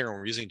allocator and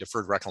we're using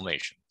deferred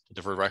reclamation.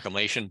 Deferred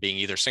reclamation being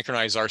either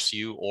synchronized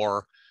RCU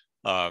or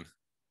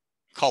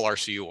call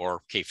RCU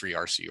or K-free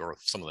RCU or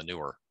some of the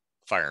newer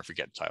fire and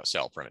forget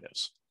style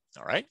primitives.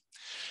 All right.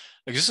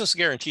 Existence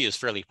guarantee is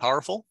fairly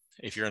powerful.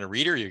 If you're in a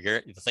reader,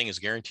 the thing is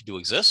guaranteed to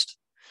exist,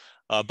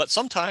 but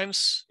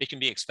sometimes it can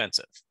be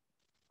expensive.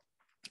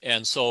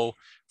 And so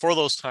for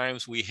those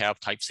times, we have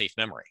type safe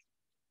memory.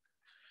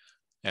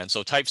 And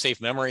so type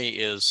safe memory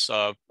is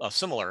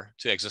similar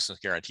to existence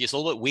guarantee. It's a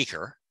little bit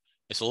weaker.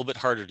 It's a little bit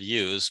harder to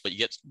use, but you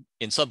get,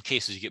 in some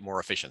cases, you get more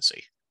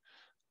efficiency.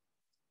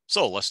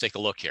 So let's take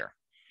a look here.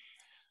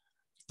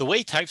 The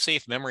way type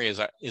safe memory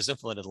is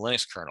implemented in the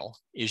Linux kernel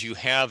is you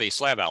have a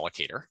slab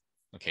allocator.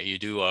 Okay, you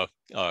do a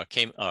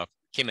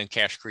Cayman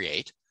cache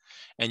create,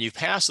 and you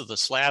pass the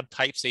slab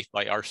type safe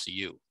by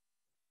RCU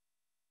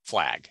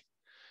flag.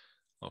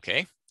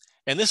 Okay,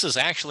 and this is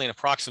actually an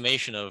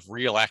approximation of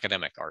real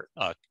academic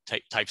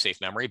type safe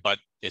memory, but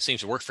it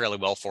seems to work fairly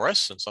well for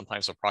us, and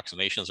sometimes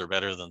approximations are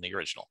better than the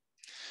original.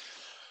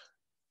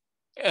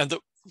 And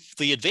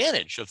the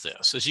advantage of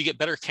this is you get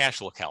better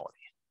cache locality.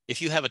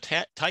 If you have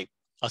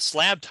a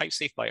slab type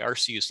safe by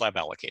RCU slab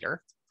allocator,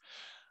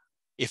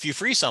 if you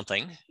free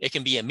something, it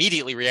can be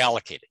immediately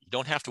reallocated. You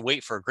don't have to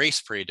wait for a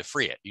grace period to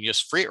free it. You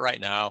just free it right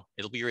now.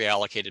 It'll be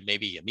reallocated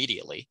maybe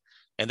immediately.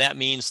 And that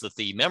means that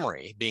the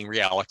memory being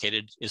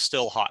reallocated is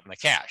still hot in the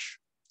cache.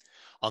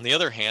 On the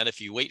other hand, if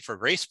you wait for a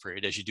grace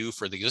period, as you do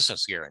for the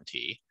existence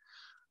guarantee,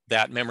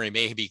 that memory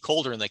may be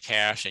colder in the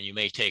cache and you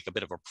may take a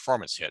bit of a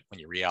performance hit when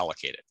you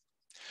reallocate it.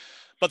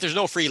 But there's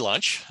no free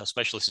lunch,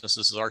 especially since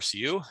this is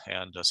RCU,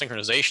 and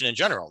synchronization in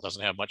general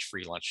doesn't have much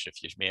free lunch,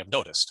 if you may have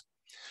noticed.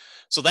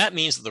 So that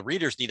means that the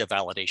readers need a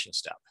validation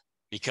step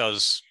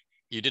because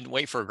you didn't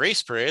wait for a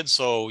grace period.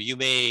 So you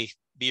may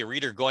be a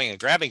reader going and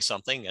grabbing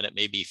something and it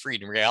may be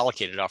freed and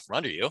reallocated off from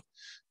under you.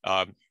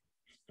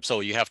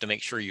 So you have to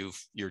make sure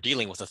you're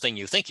dealing with the thing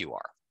you think you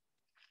are.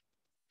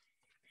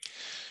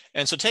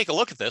 And so take a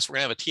look at this. We're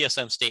gonna have a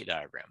TSM state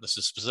diagram. This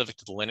is specific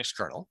to the Linux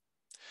kernel.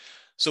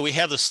 So we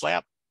have the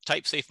slab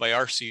type safe by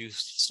RCU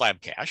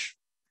slab cache,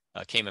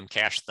 Cayman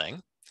cache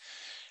thing,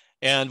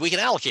 and we can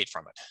allocate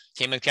from it.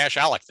 Cayman cache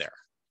alloc there.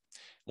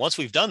 Once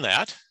we've done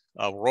that,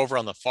 we're over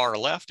on the far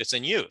left, it's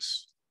in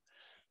use.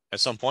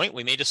 At some point,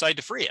 we may decide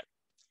to free it,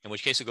 in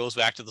which case it goes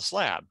back to the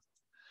slab.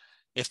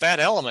 If that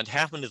element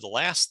happened to the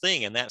last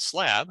thing in that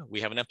slab, we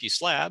have an empty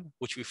slab,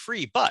 which we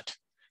free, but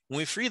when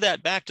we free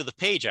that back to the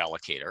page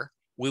allocator,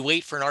 we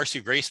wait for an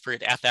RCU grace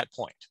period at that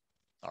point,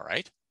 all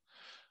right?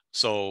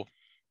 So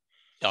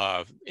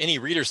any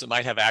readers that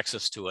might have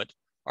access to it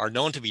are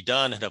known to be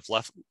done and have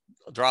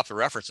dropped the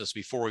references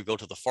before we go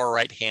to the far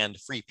right-hand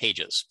free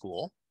pages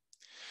pool.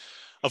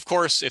 Of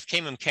course, if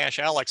Cayman cache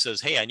alloc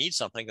says, hey, I need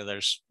something, and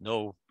there's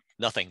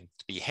nothing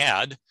to be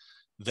had,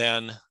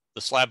 then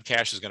the slab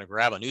cache is going to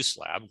grab a new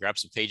slab, grab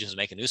some pages and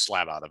make a new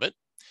slab out of it.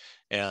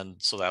 And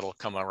so that'll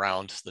come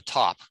around the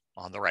top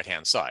on the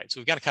right-hand side. So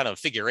we've got a kind of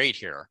figure eight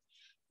here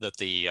that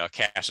the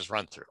cache is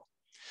run through.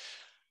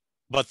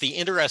 But the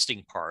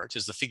interesting part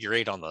is the figure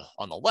eight on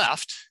the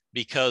left,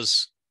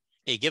 because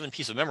a given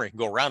piece of memory can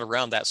go around and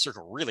around that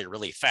circle really,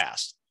 really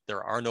fast.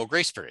 There are no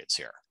grace periods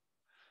here.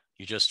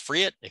 You just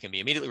free it. It can be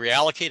immediately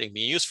reallocated, it can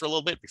be used for a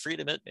little bit, be freed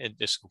a bit, and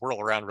just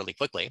whirl around really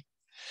quickly.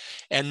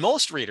 And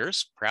most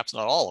readers, perhaps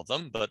not all of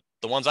them, but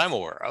the ones I'm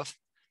aware of,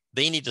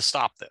 they need to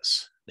stop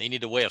this. They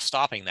need a way of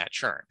stopping that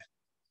churn.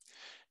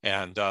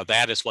 And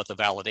that is what the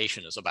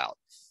validation is about.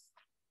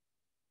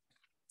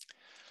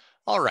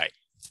 All right,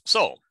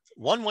 so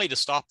one way to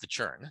stop the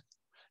churn,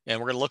 and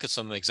we're going to look at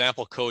some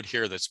example code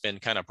here that's been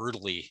kind of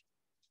brutally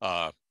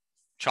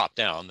chopped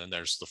down. And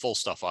there's the full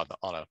stuff on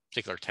a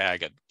particular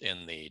tag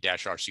in the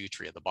 -RCU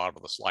tree at the bottom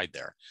of the slide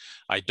there.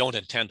 I don't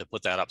intend to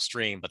put that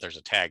upstream, but there's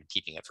a tag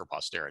keeping it for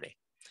posterity.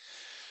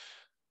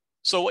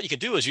 So what you can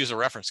do is use a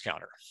reference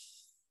counter.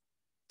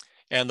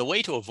 And the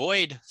way to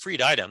avoid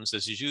freed items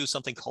is you use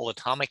something called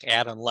atomic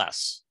add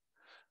unless.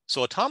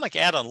 So atomic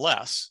add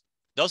unless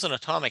does an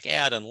atomic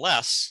add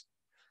unless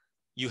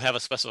you have a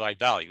specified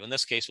value. In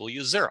this case, we'll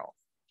use 0.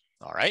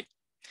 All right.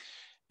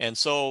 And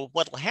so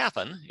what will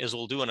happen is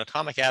we'll do an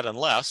atomic add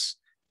unless.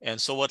 And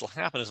so what will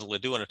happen is we'll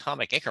do an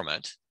atomic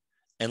increment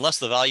unless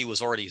the value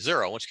was already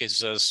 0, in which case it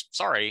says,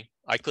 sorry,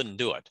 I couldn't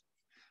do it.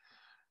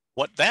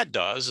 What that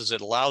does is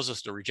it allows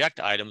us to reject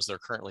items that are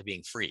currently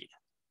being freed.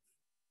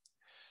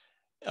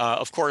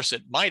 Of course,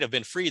 it might have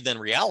been freed, then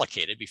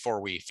reallocated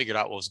before we figured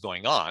out what was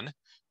going on.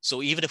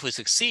 So even if we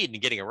succeed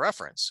in getting a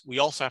reference, we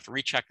also have to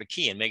recheck the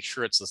key and make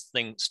sure it's the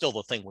thing, still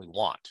the thing we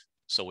want.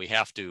 So we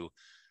have to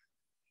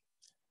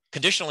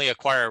conditionally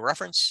acquire a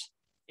reference.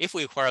 If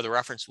we acquire the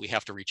reference, we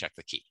have to recheck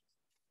the key.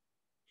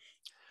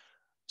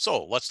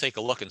 So let's take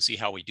a look and see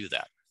how we do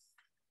that.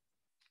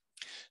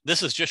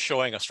 This is just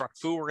showing a struct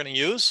foo we're going to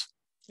use.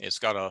 It's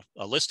got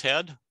a list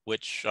head,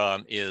 which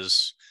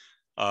is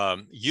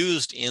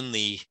used in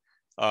the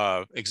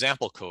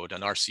example code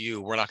on RCU.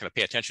 We're not going to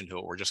pay attention to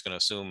it. We're just going to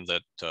assume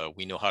that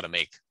we know how to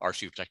make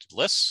RCU protected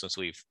lists, since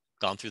we've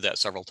gone through that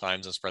several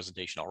times in this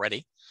presentation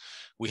already.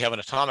 We have an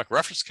atomic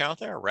reference count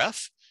there,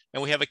 ref,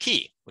 and we have a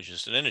key, which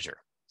is an integer.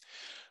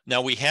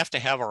 Now we have to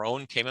have our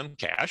own KMM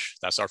cache.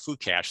 That's our foo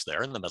cache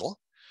there in the middle.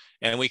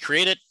 And we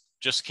create it,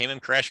 just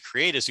KMM cache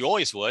create as you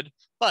always would,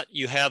 but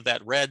you have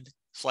that red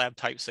slab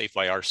type safe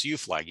by RCU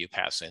flag you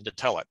pass in to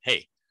tell it,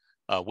 hey,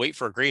 wait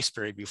for a grace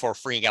period before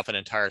freeing up an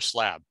entire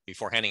slab,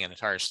 before handing an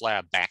entire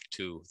slab back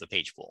to the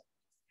page pool.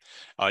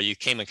 You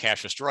KMM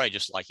cache destroy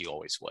just like you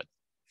always would.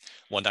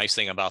 One nice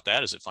thing about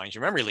that is it finds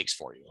your memory leaks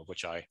for you, of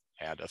which I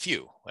had a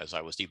few as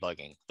I was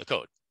debugging the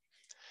code.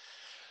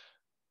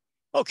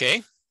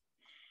 Okay,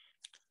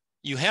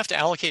 you have to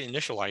allocate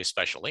initialize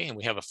specially, and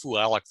we have a foo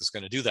alloc that's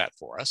going to do that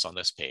for us on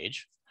this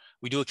page.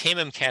 We do a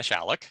KMM cache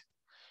alloc,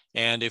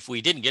 and if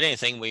we didn't get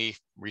anything, we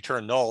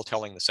return null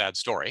telling the sad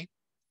story.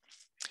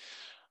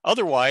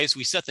 Otherwise,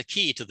 we set the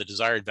key to the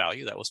desired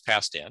value that was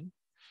passed in,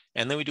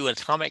 and then we do an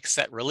atomic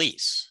set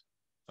release.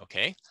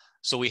 Okay,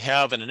 so we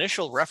have an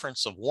initial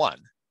reference of 1,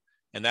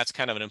 and that's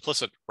kind of an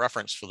implicit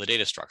reference for the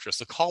data structure. It's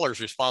the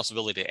caller's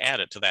responsibility to add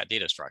it to that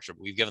data structure,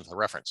 but we've given the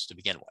reference to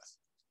begin with.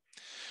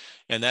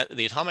 And that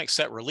the atomic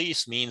set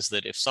release means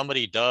that if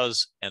somebody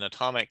does an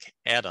atomic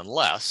add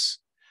unless,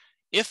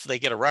 if they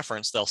get a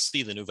reference, they'll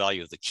see the new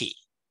value of the key.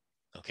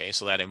 Okay,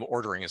 so that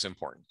ordering is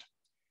important.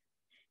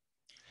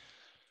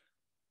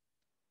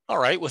 All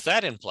right, with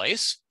that in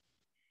place,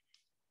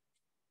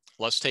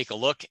 let's take a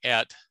look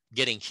at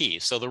getting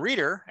keys. So the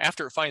reader,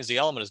 after it finds the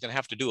element, is going to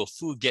have to do a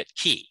foo get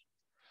key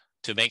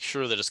to make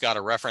sure that it's got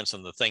a reference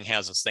and the thing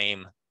has the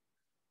same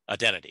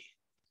identity.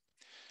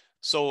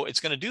 So it's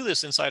going to do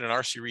this inside an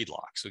RC read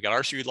lock. So we've got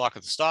RC read lock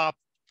at the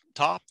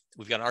top.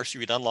 We've got an RC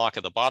read unlock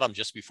at the bottom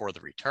just before the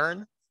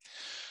return.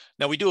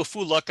 Now we do a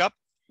foo lookup,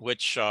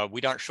 which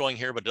we aren't showing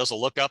here, but it does a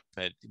lookup.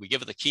 We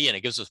give it the key and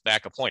it gives us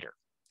back a pointer.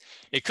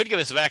 It could give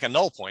us back a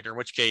null pointer, in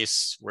which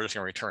case we're just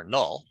going to return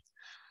null.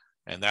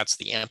 And that's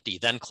the empty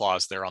then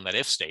clause there on that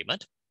if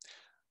statement.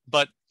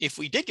 But if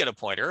we did get a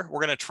pointer,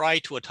 we're going to try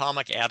to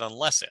atomic add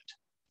unless it.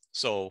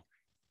 So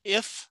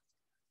if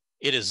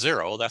it is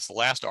 0, that's the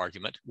last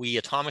argument, we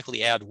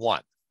atomically add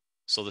 1.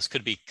 So this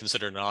could be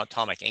considered an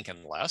atomic inc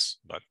unless,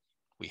 but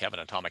we have an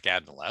atomic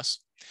add unless.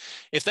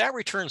 If that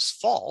returns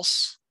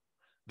false,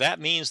 that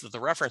means that the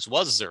reference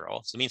was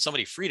 0. So it means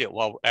somebody freed it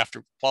while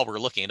we were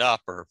looking it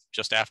up, or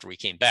just after we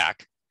came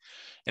back.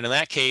 And in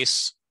that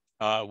case,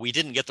 we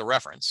didn't get the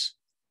reference,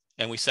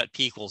 and we set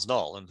p equals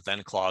null in the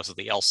then clause of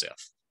the else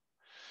if.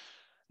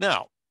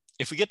 Now,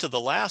 if we get to the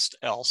last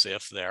else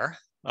if there,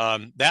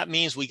 that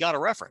means we got a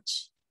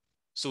reference.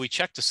 So we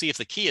check to see if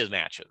the key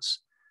matches.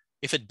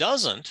 If it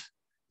doesn't,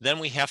 then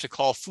we have to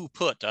call foo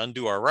put to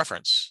undo our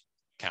reference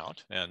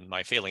count. And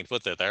my failing to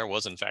put that there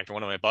was in fact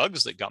one of my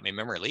bugs that got me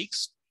memory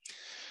leaks.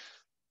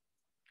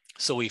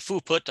 So we foo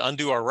put to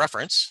undo our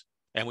reference,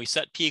 and we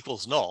set p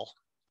equals null,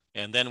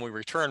 and then we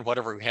return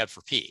whatever we had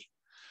for p.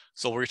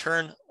 So we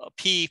return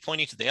p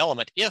pointing to the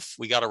element if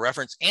we got a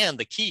reference and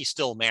the key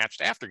still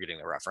matched after getting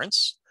the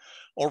reference,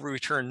 or we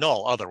return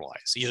null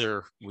otherwise.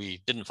 Either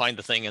we didn't find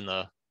the thing in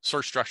the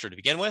search structure to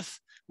begin with,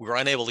 we were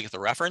unable to get the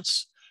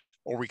reference,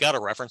 or we got a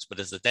reference, but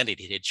its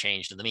identity had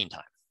changed in the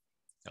meantime.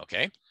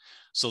 Okay,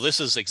 So this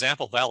is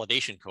example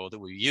validation code that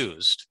we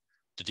used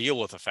to deal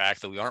with the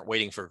fact that we aren't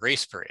waiting for a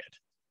grace period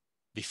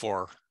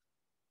before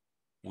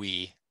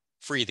we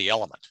free the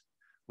element.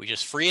 We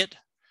just free it.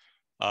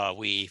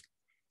 We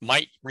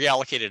might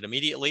reallocate it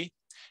immediately.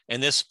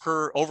 And this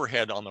per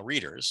overhead on the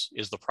readers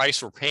is the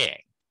price we're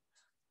paying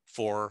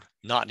for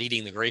not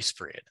needing the grace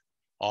period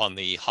on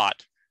the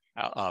hot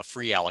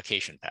free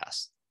allocation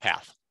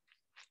path.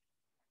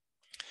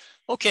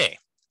 Okay.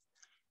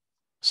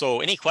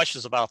 So any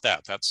questions about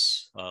that?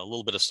 That's a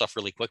little bit of stuff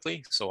really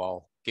quickly. So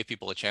I'll give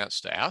people a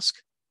chance to ask.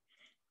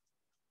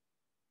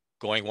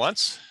 Going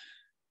once?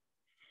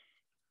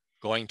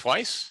 Going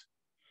twice?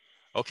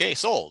 Okay,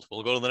 sold.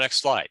 We'll go to the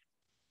next slide.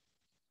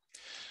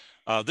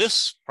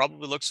 This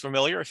probably looks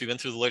familiar if you've been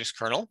through the latest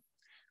kernel.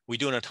 We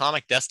do an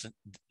atomic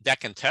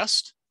decant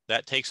test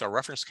that takes our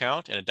reference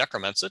count and it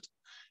decrements it.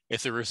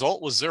 If the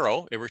result was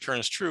 0, it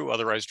returns true,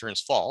 otherwise it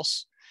returns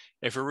false.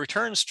 If it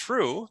returns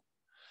true,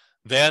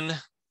 then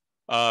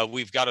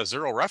we've got a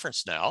 0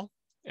 reference now,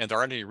 and there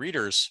aren't any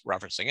readers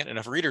referencing it. And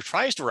if a reader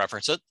tries to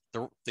reference it,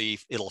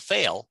 it'll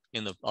fail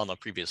on the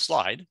previous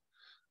slide.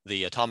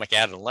 The atomic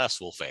add unless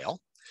will fail.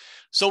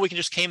 So we can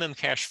just KMM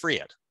cache free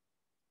it.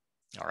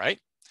 All right.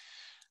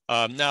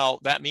 Now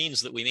that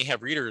means that we may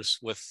have readers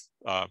with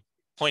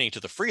pointing to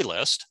the free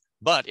list,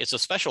 but it's a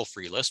special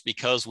free list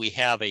because we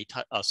have a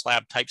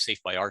slab type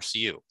safe by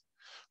RCU.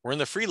 We're in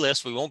the free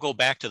list. We won't go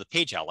back to the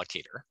page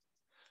allocator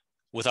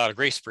without a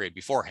grace period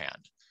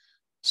beforehand.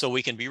 So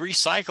we can be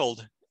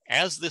recycled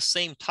as this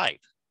same type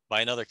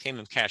by another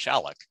KMM cache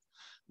alloc,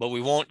 but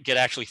we won't get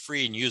actually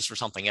free and used for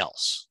something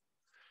else.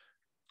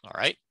 All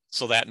right.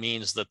 So that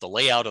means that the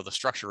layout of the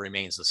structure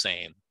remains the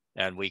same,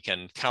 and we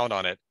can count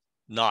on it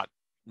not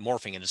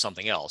morphing into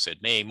something else.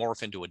 It may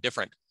morph into a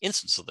different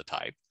instance of the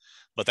type,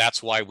 but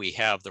that's why we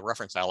have the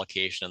reference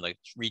allocation and the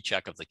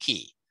recheck of the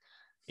key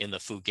in the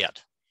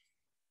foo-get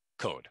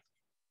code.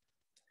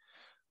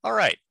 All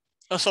right.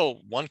 So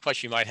one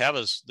question you might have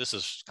is, this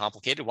is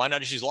complicated. Why not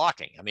just use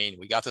locking? I mean,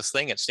 we got this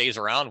thing, it stays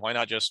around. Why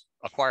not just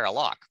acquire a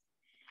lock?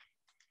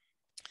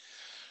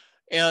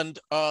 And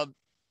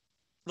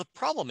the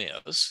problem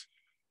is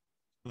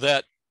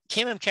that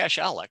KMM cache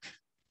alloc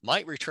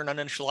might return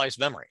uninitialized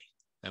memory.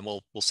 And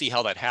we'll see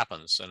how that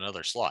happens in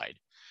another slide.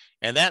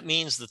 And that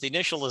means that the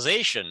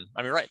initialization,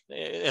 I mean, right,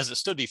 as it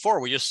stood before,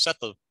 we just set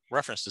the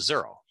reference to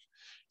 0.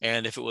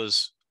 And if it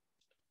was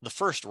the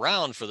first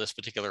round for this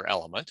particular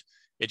element,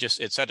 it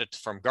set it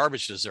from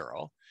garbage to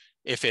 0.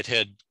 If it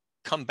had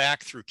come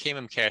back through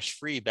KMM cache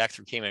free, back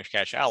through KMM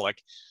cache alloc,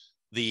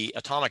 the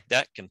atomic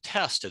decant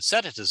test had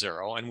set it to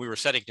 0, and we were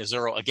setting to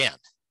 0 again.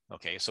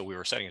 Okay, so we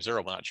were setting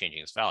 0 but not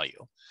changing its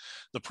value.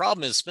 The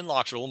problem is spin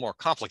locks are a little more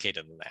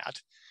complicated than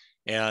that.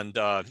 And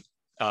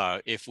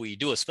if we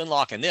do a spin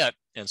lock init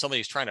and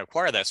somebody's trying to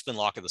acquire that spin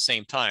lock at the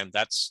same time,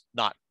 that's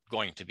not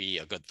going to be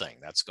a good thing.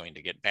 That's going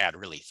to get bad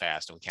really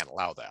fast, and we can't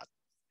allow that.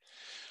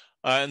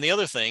 And the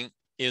other thing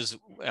is,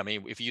 I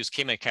mean, if you use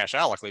KMM cache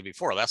alloc like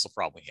before, that's the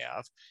problem we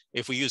have.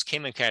 If we use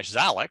KMM cache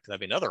zalloc, that'd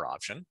be another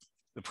option.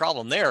 The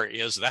problem there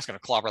is that's going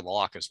to clobber the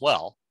lock as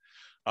well.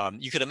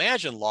 You could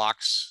imagine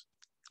locks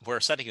where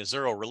setting a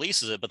 0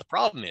 releases it, but the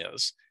problem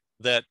is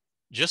that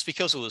just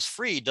because it was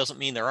free doesn't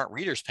mean there aren't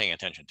readers paying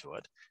attention to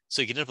it.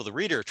 So you can end up with a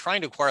reader trying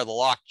to acquire the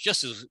lock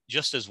just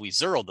as we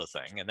zeroed the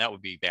thing, and that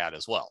would be bad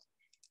as well,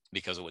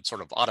 because it would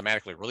sort of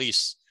automatically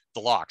release the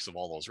locks of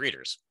all those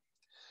readers.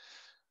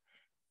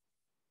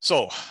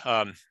 So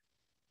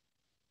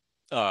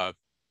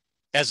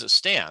as it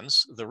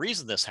stands, the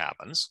reason this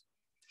happens,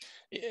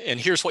 and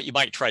here's what you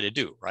might try to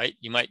do, right?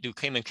 You might do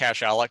KMM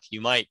cache alloc,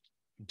 you might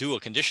do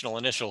a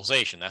conditional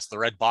initialization. That's the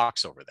red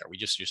box over there. We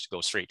just used to go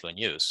straight to in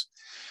use.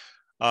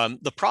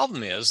 The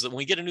problem is that when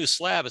we get a new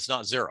slab, it's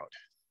not zeroed.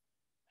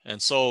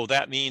 And so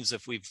that means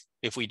if we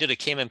did a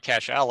KMM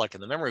cache alloc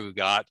and the memory we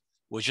got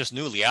was just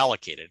newly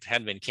allocated, it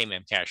hadn't been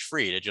KMM cache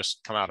free, it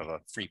just come out of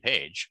a free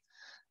page,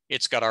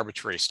 it's got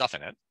arbitrary stuff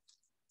in it.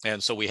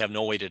 And so we have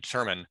no way to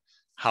determine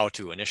how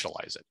to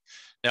initialize it.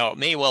 Now, it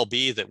may well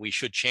be that we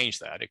should change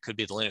that. It could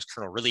be the Linux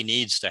kernel really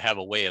needs to have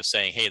a way of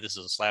saying, hey, this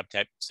is a slab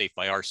type safe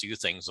by RCU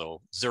thing,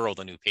 so zero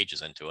the new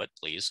pages into it,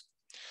 please.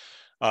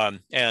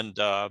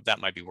 That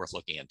might be worth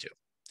looking into,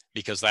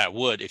 because that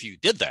would, if you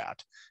did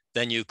that,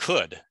 then you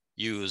could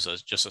use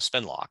just a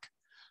spin lock.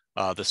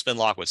 The spin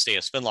lock would stay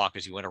a spin lock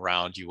as you went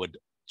around. You would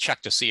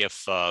check to see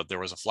if there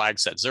was a flag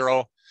set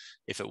 0.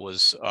 If it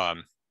was,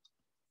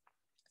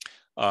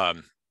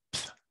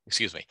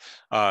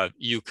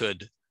 you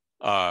could,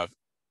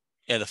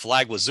 and the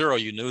flag was 0,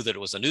 you knew that it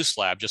was a new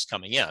slab just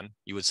coming in.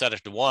 You would set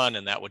it to 1,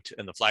 and that would,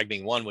 and the flag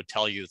being 1 would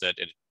tell you that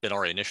it had been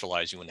already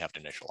initialized. You wouldn't have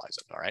to initialize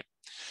it. All right,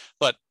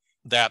 but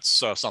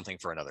that's something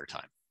for another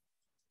time.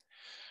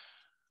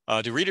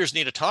 Do readers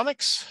need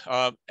atomics?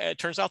 It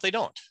turns out they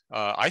don't.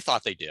 I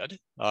thought they did.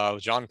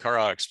 John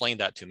Cara explained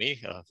that to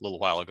me a little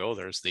while ago.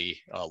 There's the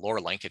lore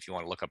link if you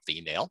want to look up the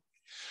email.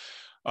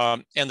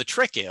 And the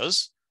trick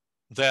is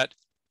that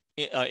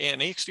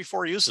and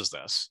ext4 uses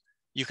this.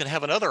 You can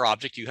have another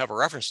object you have a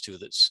reference to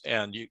that's,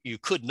 and you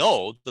could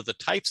know that the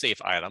type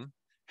safe item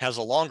has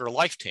a longer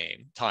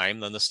lifetime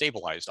than the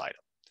stabilized item.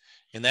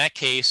 In that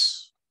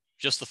case,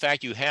 just the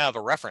fact you have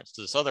a reference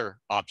to this other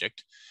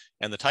object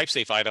and the type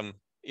safe item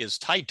is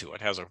tied to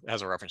it, has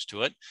a reference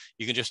to it,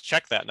 you can just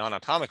check that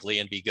non-atomically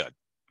and be good.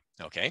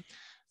 Okay,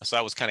 so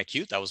that was kind of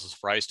cute. That was a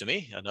surprise to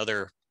me.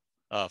 Another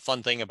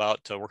fun thing about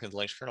working with the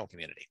Linux kernel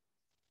community.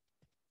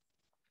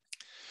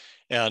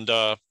 And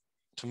to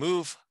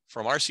move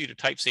from RCU to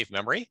type safe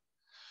memory,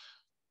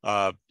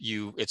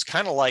 it's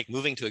kind of like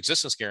moving to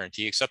existence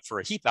guarantee, except for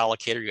a heap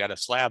allocator, you got a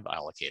slab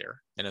allocator.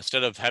 And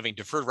instead of having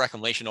deferred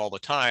reclamation all the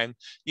time,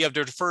 you have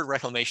deferred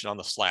reclamation on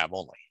the slab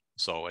only.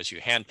 So as you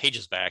hand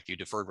pages back, you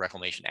deferred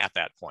reclamation at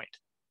that point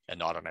and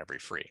not on every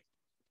free.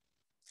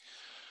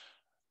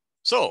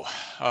 So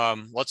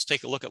let's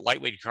take a look at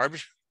lightweight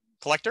garbage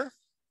collector.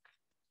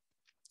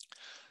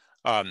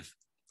 What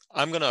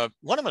I'm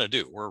gonna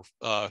do,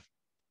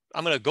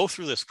 I'm gonna go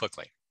through this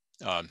quickly.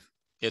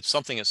 It's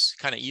something that's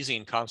kind of easy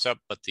in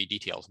concept, but the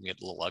details can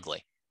get a little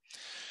ugly.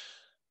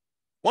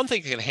 One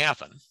thing that can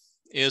happen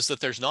is that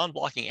there's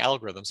non-blocking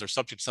algorithms that are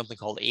subject to something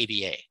called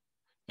ABA.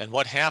 And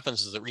what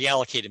happens is that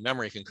reallocated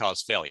memory can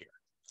cause failure.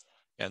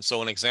 And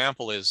so an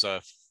example is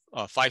a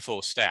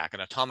FIFO stack,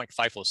 an atomic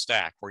FIFO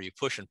stack, where you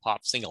push and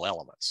pop single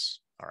elements.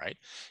 All right.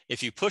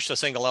 If you push a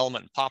single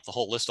element and pop the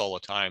whole list all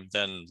the time,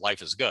 then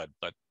life is good,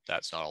 but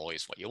that's not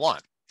always what you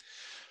want.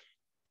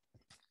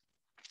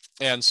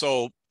 And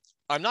so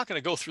I'm not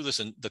going to go through this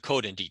in the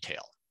code in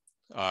detail,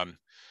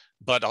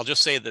 but I'll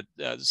just say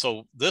that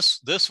so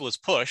this was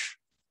push,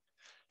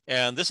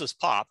 and this is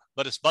pop,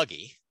 but it's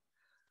buggy.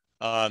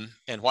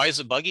 And why is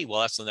it buggy?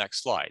 Well, that's the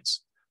next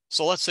slides.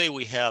 So let's say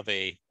we have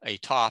a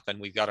top, and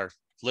we've got our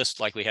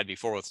list like we had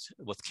before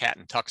with cat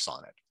and tux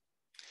on it.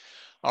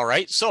 All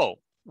right, so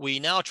we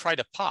now try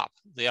to pop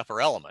the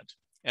upper element,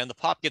 and the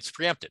pop gets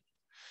preempted.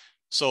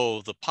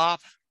 So the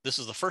pop, this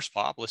is the first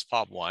pop, list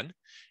pop 1.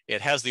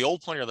 It has the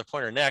old pointer and the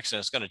pointer next, and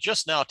it's going to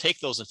just now take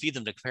those and feed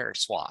them to compare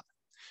swap.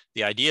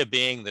 The idea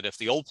being that if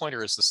the old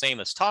pointer is the same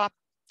as top,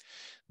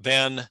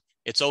 then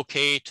it's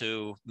okay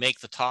to make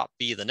the top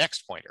be the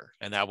next pointer,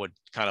 and that would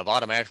kind of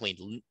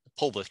automatically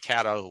pull the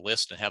cat out of the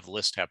list and have the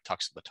list have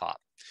tux at the top.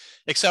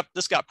 Except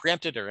this got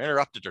preempted or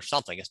interrupted or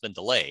something, it's been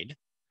delayed.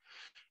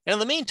 And in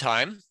the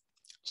meantime,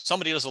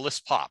 somebody does a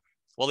list pop.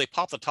 Well, they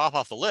pop the top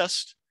off the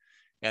list,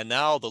 and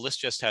now the list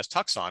just has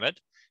tux on it.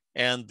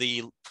 And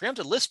the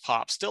preempted list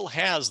pop still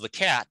has the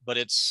cat, but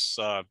it's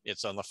on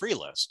the free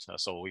list.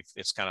 So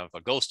it's kind of a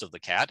ghost of the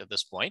cat at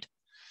this point.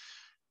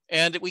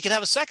 And we can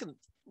have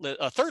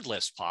a third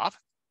list pop,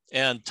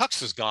 and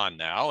tux is gone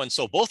now. And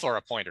so both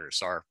our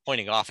pointers are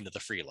pointing off into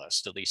the free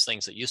list of these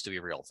things that used to be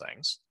real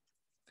things.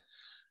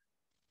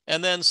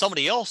 And then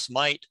somebody else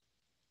might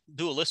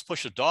do a list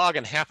push of dog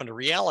and happen to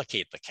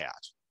reallocate the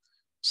cat.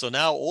 So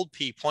now old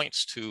P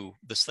points to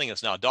this thing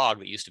that's now dog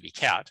that used to be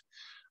cat.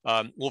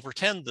 We'll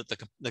pretend that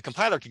the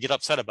compiler could get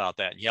upset about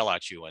that and yell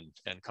at you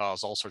and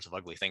cause all sorts of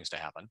ugly things to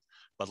happen.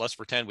 But let's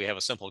pretend we have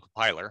a simple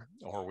compiler,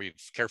 or we've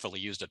carefully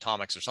used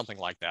atomics or something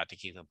like that to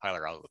keep the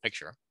compiler out of the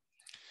picture.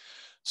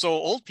 So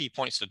old P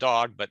points to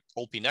dog, but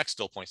old P next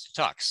still points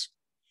to tux.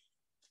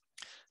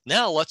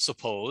 Now let's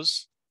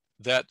suppose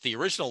that the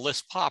original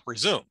list pop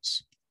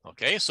resumes.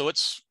 Okay, so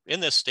it's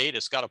in this state,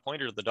 it's got a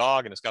pointer to the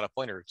dog and it's got a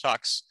pointer to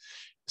tux.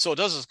 So it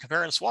does is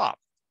compare and swap.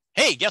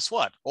 Hey, guess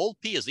what? Old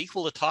P is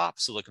equal to top,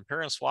 so the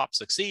compare and swap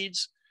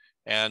succeeds.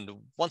 And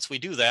once we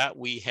do that,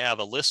 we have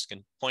a list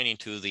pointing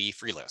to the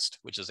free list,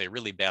 which is a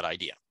really bad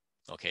idea.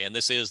 Okay, and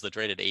this is the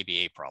dreaded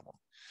ABA problem.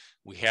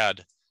 We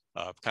had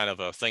kind of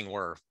a thing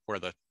where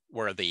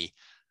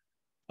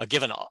a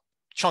given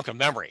chunk of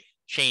memory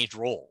changed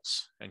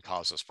roles and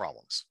caused us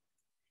problems.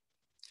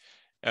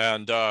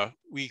 And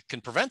we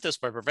can prevent this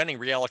by preventing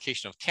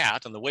reallocation of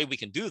cat. And the way we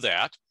can do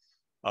that,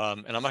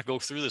 and I'm not going to go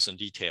through this in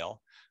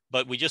detail,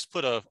 but we just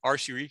put a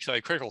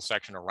RCU-Usage critical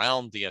section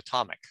around the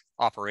atomic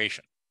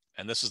operation.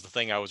 And this is the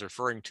thing I was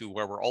referring to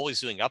where we're always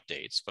doing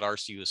updates, but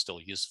RCU is still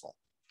useful.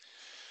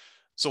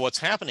 So what's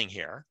happening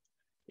here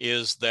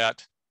is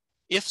that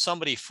if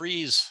somebody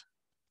frees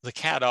the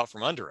cat out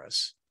from under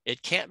us,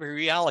 it can't be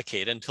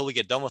reallocated until we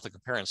get done with the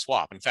compare and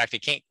swap. In fact,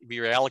 it can't be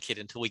reallocated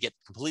until we get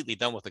completely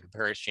done with the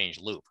compare exchange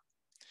loop.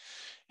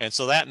 And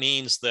so that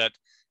means that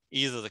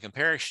either the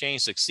compare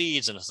exchange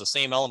succeeds and it's the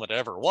same element it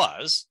ever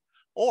was,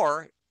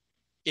 or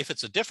if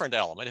it's a different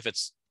element,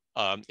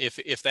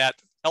 if that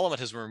element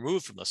has been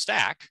removed from the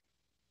stack,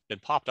 been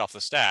popped off the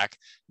stack,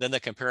 then the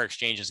compare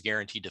exchange is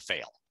guaranteed to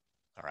fail.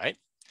 All right.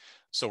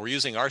 So we're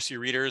using RC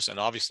readers, and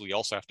obviously we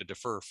also have to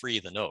defer free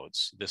the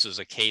nodes. This is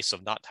a case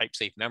of not type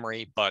safe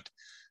memory, but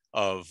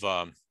of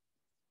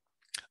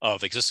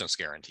existence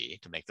guarantee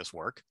to make this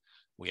work.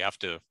 We have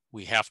to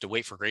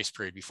wait for grace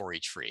period before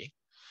each free.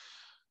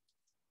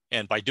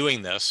 And by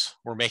doing this,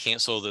 we're making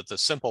it so that the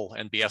simple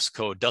NBS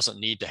code doesn't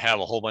need to have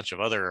a whole bunch of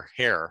other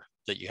hair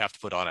that you have to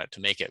put on it to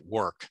make it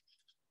work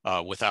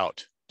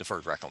without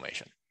deferred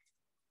reclamation.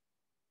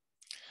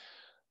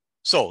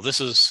 So this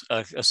is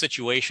a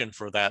situation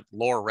for that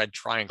lower red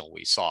triangle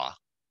we saw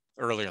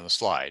earlier in the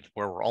slide,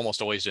 where we're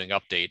almost always doing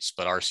updates,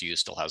 but RCU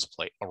still has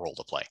a role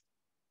to play.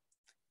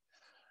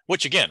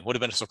 which again would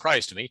have been a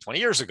surprise to me 20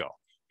 years ago.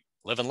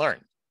 Live and learn.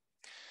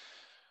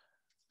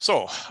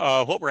 So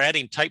what we're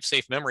adding type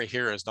safe memory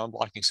here is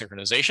non-blocking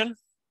synchronization.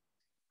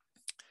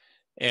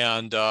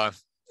 And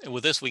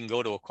with this, we can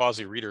go to a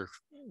quasi-reader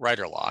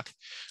writer lock.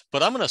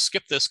 But I'm going to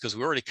skip this because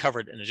we already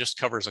covered, and it just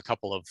covers a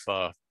couple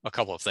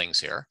of things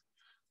here.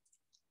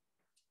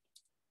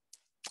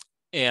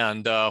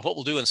 And what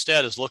we'll do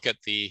instead is look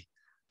at the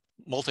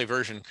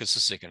multi-version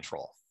consistency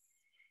control.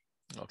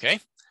 Okay.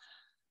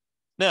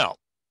 Now,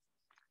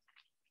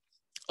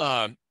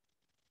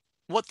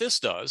 what this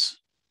does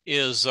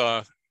is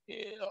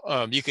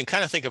you can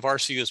kind of think of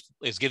RCU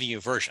as giving you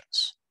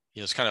versions.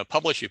 You just kind of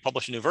publish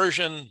a new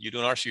version, you do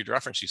an RCU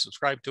reference, you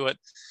subscribe to it,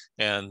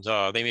 and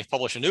they may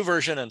publish a new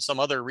version and some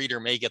other reader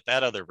may get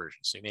that other version.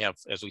 So you may have,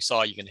 as we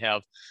saw, you can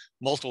have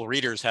multiple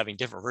readers having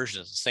different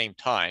versions at the same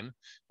time,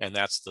 and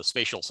that's the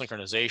spatial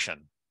synchronization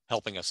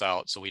helping us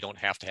out so we don't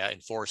have to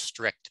enforce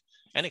strict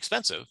and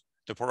expensive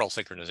temporal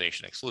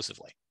synchronization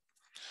exclusively.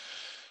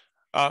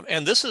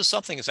 And this is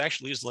something that's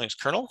actually used in the Linux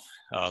kernel.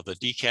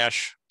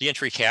 The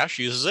dentry cache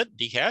uses it,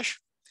 dcache,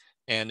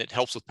 and it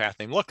helps with path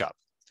name lookup.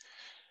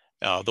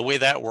 The way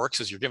that works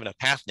is you're given a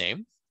path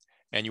name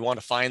and you want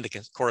to find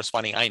the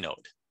corresponding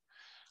inode.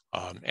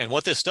 And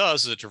what this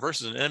does is it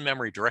traverses an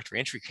in-memory directory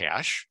entry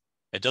cache.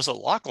 It does it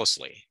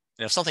locklessly.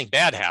 And if something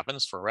bad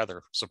happens for a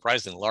rather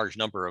surprisingly large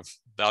number of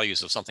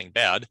values of something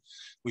bad,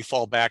 we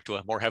fall back to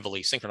a more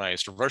heavily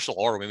synchronized traversal,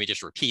 or we may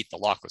just repeat the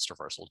lockless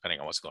traversal depending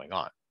on what's going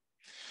on.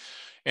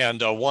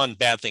 And one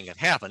bad thing that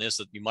can happen is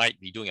that you might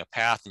be doing a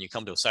path and you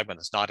come to a segment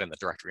that's not in the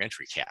directory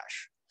entry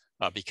cache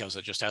because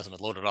it just hasn't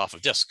been loaded off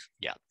of disk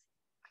yet.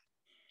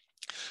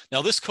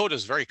 Now, this code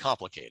is very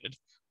complicated.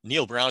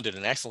 Neil Brown did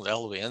an excellent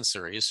LWN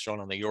series shown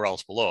on the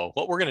URLs below.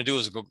 What we're going to do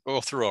is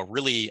go through a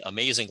really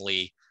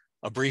amazingly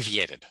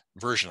abbreviated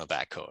version of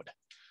that code,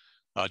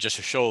 just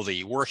to show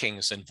the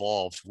workings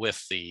involved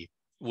with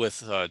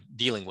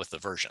dealing with the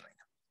versioning.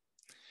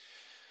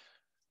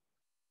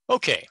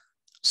 Okay,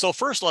 so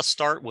first let's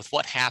start with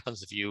what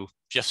happens if you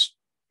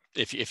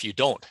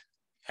don't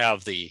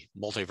have the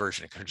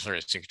multi-version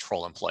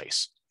control in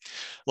place.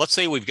 Let's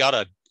say we've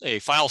got a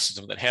file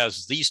system that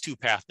has these two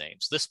path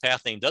names. This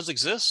path name does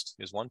exist,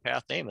 is one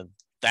path name, and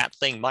that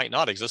thing might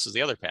not exist as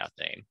the other path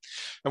name.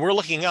 And we're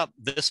looking up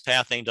this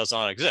path name does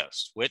not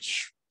exist,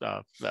 which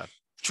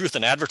truth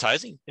in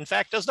advertising, in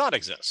fact, does not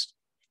exist.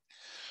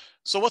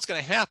 So what's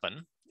going to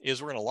happen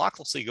is we're going to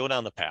locklessly go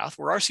down the path.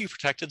 We're RCU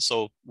protected,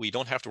 so we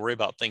don't have to worry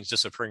about things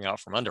disappearing out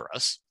from under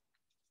us.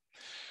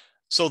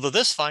 So the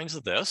this finds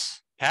the this,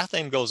 path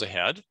name goes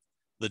ahead,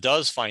 the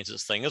does finds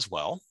its thing as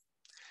well.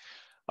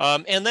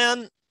 And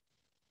then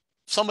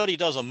somebody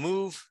does a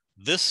move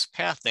this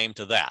path name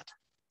to that.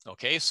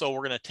 Okay, so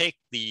we're going to take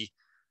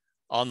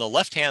on the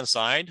left-hand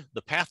side,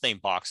 the path name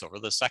box over,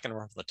 the second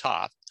one from the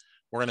top.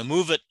 We're going to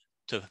move it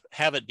to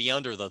have it be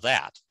under the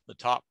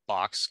top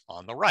box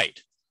on the right.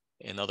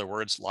 In other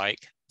words,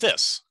 like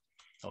this.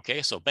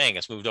 Okay, so bang,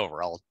 it's moved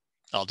over.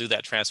 I'll do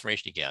that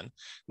transformation again.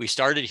 We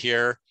started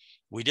here,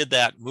 we did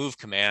that move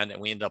command,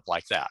 and we ended up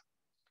like that.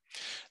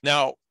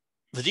 Now,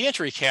 the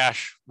dentry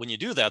cache, when you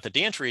do that, the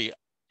dentry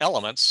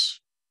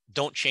elements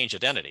don't change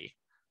identity.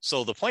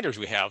 So the pointers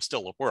we have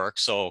still work.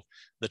 So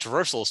the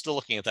traversal is still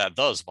looking at that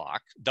does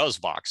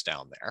box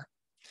down there.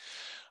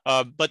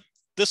 But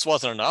this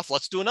wasn't enough.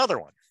 Let's do another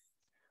one.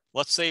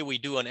 Let's say we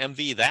do an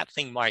MV, that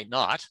thing might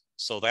not.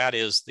 So that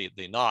is the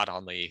not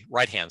on the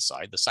right-hand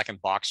side, the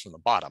second box from the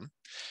bottom,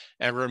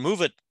 and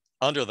remove it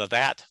under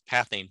that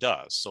path name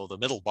does. So the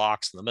middle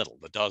box in the middle,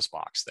 the does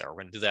box there,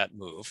 we're going to do that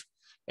move.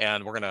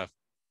 And we're going to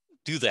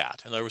do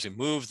that. In other words, we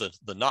move the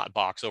not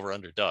box over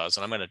under does,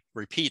 and I'm going to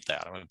repeat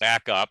that. I'm going to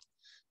back up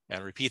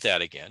and repeat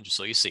that again, just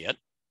so you see it.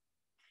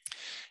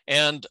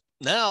 And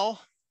now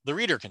the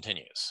reader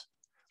continues.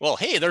 Well,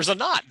 hey, there's a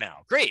not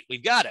now. Great,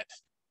 we've got it.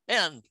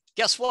 And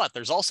guess what?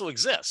 There's also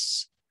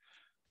exists.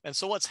 And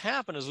so what's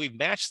happened is we've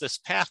matched this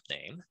path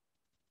name.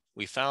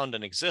 We found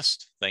an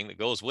exist thing that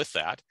goes with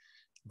that,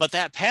 but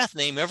that path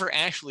name never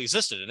actually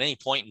existed at any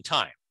point in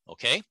time,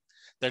 okay?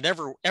 There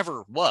never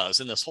ever was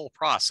in this whole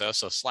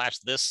process of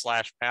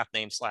 /this/path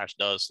name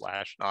 /does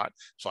 /not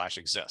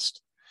 /exist.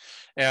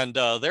 And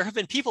there have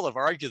been people that have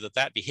argued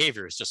that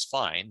behavior is just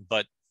fine,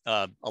 but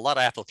a lot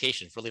of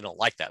applications really don't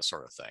like that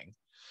sort of thing.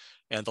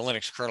 And the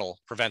Linux kernel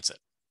prevents it,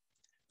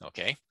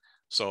 okay?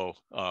 So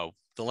the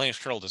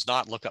Linux kernel does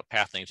not look up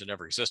path names that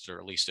never existed, or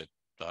at least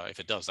if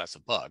it does, that's a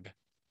bug.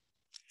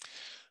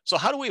 So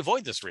how do we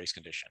avoid this race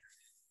condition?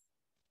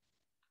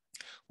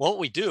 Well, what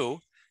we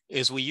do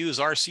is we use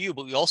RCU,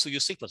 but we also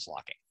use sequence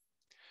locking.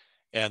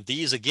 And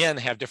these, again,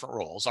 have different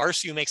roles.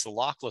 RCU makes the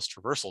lockless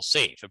traversal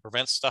safe. It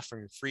prevents stuff from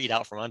being freed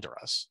out from under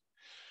us.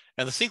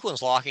 And the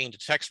sequence locking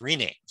detects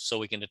renames, so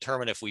we can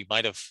determine if we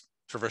might have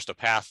traversed a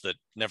path that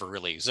never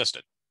really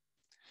existed.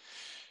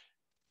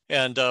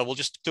 And we'll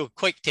just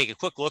take a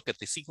quick look at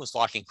the sequence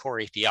locking core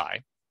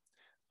API.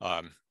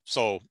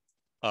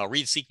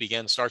 Read seek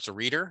begin starts a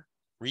reader.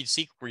 Read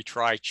seek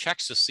retry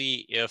checks to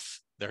see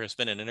if there has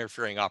been an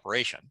interfering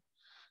operation.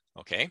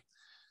 Okay.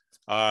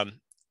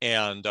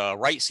 and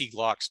write seek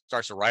lock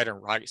starts a writer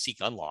and write seek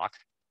unlock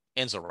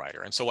ends a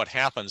writer. And so what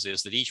happens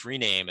is that each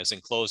rename is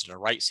enclosed in a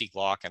write seek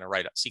lock and a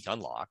write seek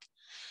unlock.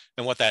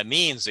 And what that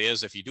means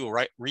is if you do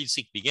a read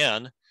seek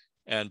begin,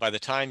 and by the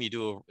time you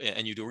do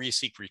read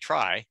seek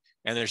retry,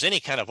 and there's any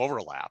kind of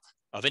overlap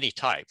of any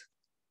type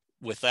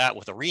with that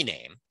with a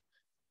rename,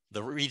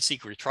 the read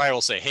seek retry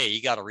will say, hey,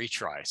 you got to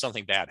retry,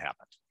 something bad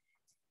happened.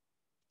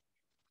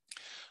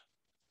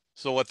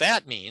 So what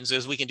that means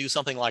is we can do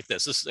something like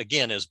this. This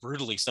again is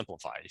brutally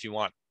simplified. If you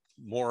want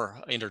more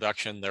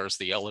introduction, there's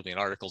the Living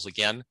articles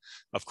again.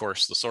 Of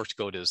course, the source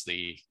code is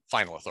the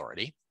final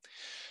authority.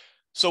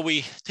 So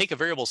we take a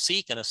variable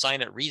seek and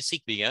assign it read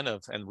seek begin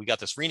and we got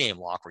this rename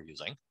lock we're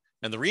using.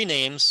 And the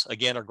renames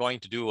again are going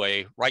to do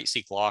a write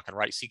seek lock and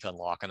write seek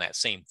unlock on that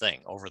same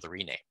thing over the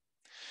rename.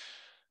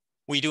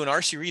 We do an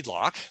RC read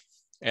lock,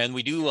 and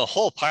we do a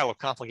whole pile of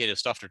complicated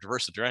stuff to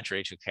traverse the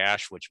directory to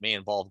cache, which may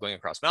involve going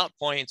across mount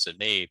points. It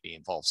may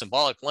involve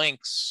symbolic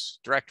links,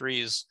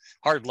 directories,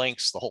 hard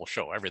links, the whole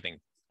show, everything,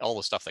 all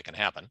the stuff that can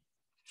happen.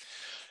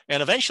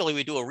 And eventually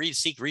we do a read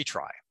seek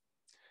retry,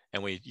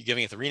 and we're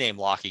giving it the rename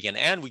lock again,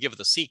 and we give it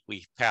the seek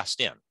we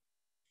passed in.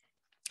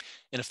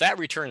 And if that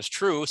returns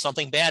true,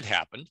 something bad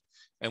happened,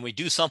 and we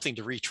do something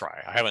to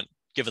retry. I haven't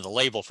given the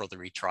label for the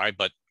retry,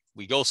 but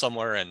we go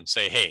somewhere and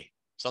say, hey,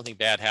 something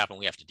bad happened,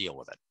 we have to deal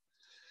with it.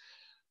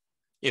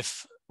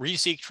 If read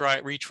seek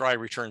retry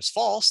returns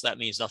false, that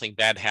means nothing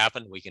bad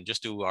happened. We can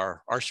just do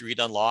our RC read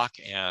unlock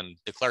and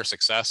declare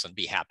success and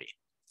be happy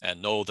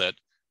and know that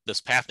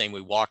this path name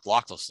we walked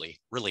locklessly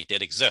really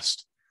did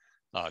exist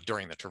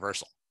during the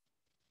traversal.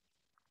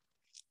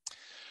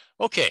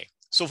 Okay,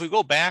 so if we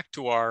go back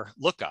to our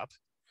lookup,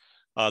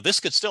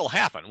 this could still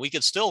happen. We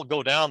could still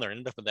go down there and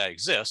end up with that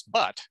exists,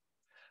 but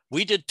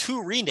we did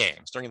 2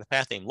 renames during the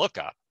path name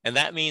lookup, and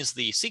that means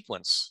the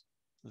sequence,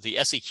 the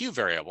SEQ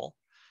variable,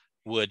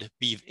 would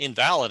be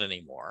invalid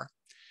anymore.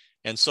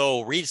 And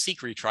so read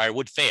seek retry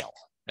would fail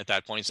at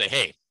that point and say,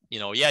 hey,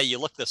 yeah, you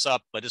looked this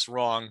up, but it's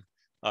wrong.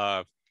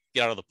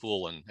 Get out of the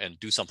pool and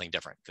do something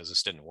different because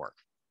this didn't work.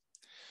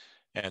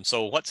 And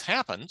so what's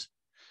happened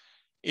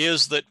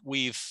is that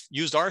we've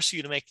used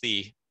RCU to make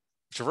the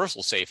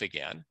traversal safe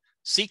again.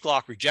 Seek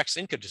lock rejects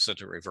inconsistent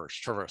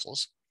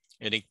traversals,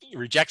 and it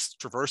rejects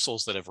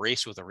traversals that have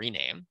raced with a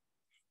rename.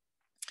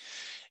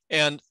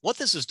 And what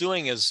this is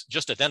doing is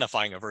just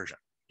identifying a version.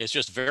 It's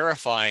just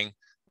verifying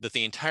that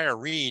the entire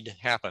read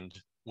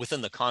happened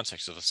within the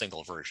context of a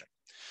single version.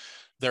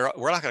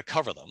 We're not going to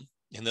cover them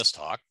in this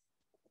talk.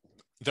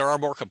 There are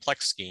more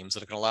complex schemes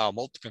that can allow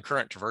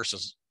concurrent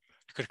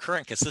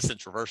consistent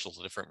traversals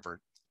of different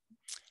versions.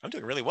 I'm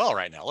doing really well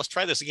right now. Let's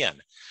try this again.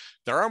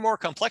 There are more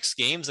complex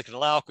schemes that can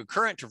allow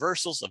concurrent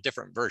traversals of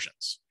different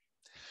versions.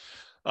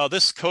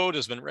 This code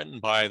has been written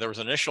by, there was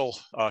an initial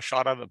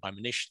shot of it by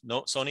Manish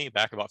Soni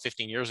back about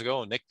 15 years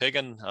ago. And Nick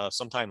Piggin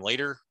sometime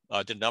later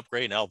did an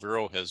upgrade, and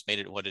Alvaro has made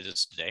it what it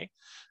is today.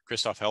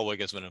 Christoph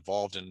Helwig has been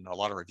involved in a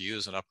lot of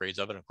reviews and upgrades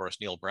of it. And of course,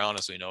 Neil Brown,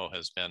 as we know,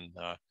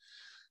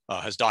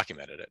 has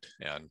documented it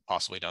and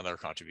possibly done other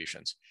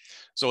contributions.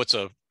 So it's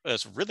a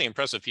really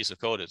impressive piece of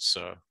code. It's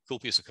a cool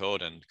piece of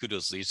code, and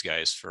kudos to these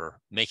guys for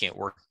making it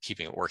work,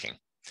 keeping it working.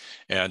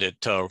 And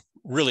it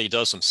really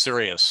does some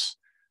serious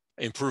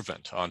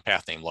improvement on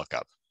path name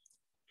lookup.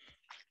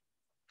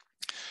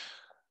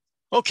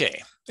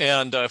 Okay,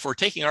 and if we're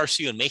taking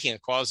RCU and making a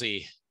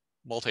quasi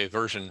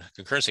multi-version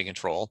concurrency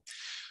control,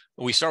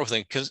 we start with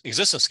an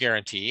existence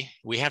guarantee.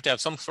 We have to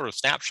have some sort of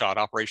snapshot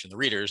operation of the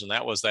readers, and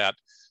that was that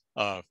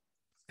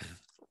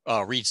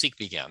read seek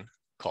begin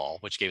call,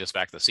 which gave us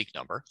back the seek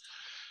number.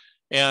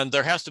 And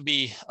there has to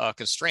be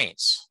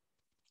constraints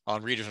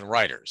on readers and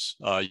writers.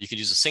 You could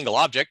use a single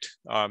object.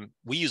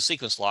 We use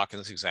sequence lock in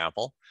this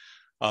example.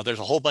 There's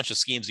a whole bunch of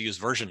schemes that use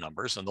version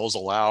numbers, and those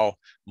allow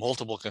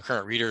multiple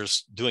concurrent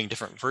readers doing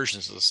different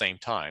versions at the same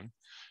time.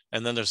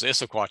 And then there's the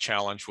Issaquah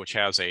challenge, which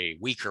has a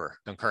weaker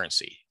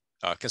concurrency,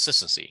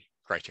 consistency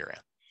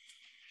criteria.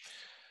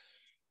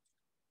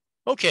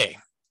 Okay,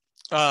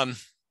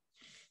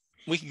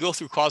 we can go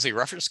through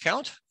quasi-reference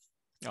count.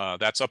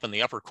 That's up in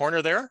the upper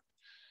corner there.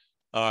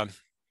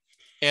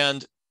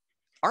 And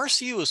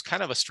RCU is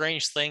kind of a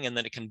strange thing in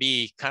that it can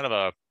be kind of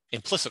a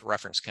implicit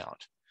reference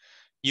count.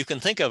 You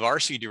can think of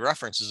RCU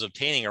dereference as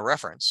obtaining a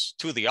reference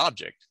to the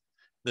object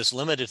that's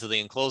limited to the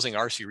enclosing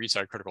RCU read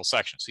side critical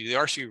section. So the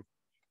RCU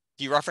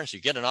dereference,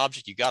 you get an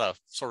object, you got a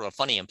sort of a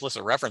funny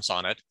implicit reference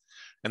on it,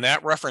 and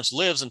that reference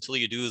lives until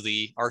you do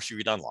the RCU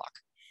read unlock.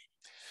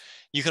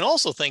 You can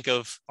also think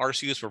of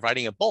RCU as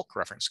providing a bulk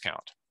reference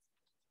count.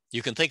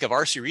 You can think of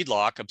RCU read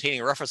lock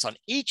obtaining a reference on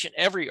each and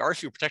every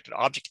RCU protected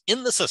object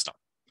in the system,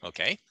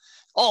 okay?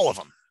 All of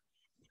them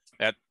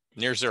at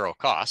near zero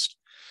cost.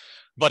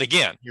 But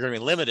again, you're going to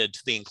be limited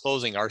to the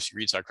enclosing RCU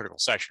read side critical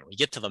section. When we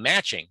get to the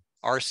matching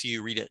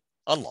RCU read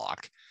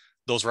unlock,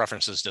 those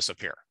references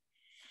disappear.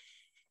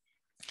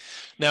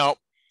 Now,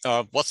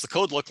 what's the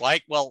code look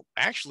like? Well,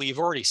 actually, you've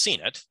already seen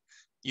it.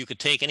 You could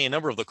take any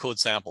number of the code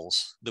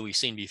samples that we've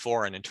seen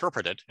before and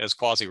interpret it as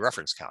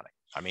quasi-reference counting.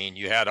 I mean,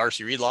 you had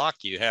RCU read lock,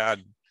 you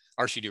had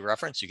RCU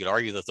dereference. You could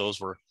argue that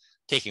those were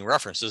taking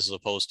references as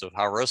opposed to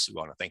however else we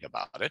want to think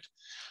about it.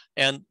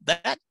 And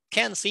that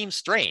can seem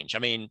strange. I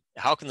mean,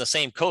 how can the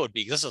same code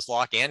be existence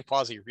lock and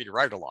quasi-reader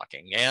writer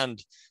locking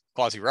and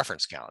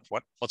quasi-reference count?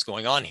 What's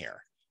going on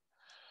here?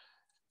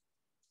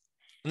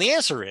 And the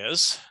answer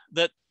is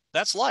that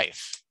that's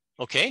life.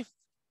 Okay.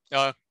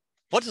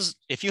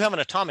 If you have an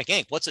atomic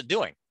ink, what's it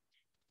doing?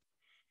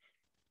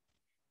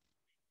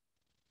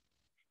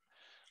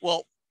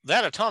 Well,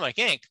 that atomic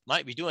ink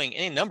might be doing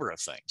any number of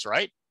things,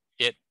 right?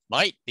 It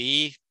might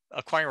be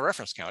acquiring a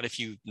reference count. If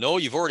you know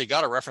you've already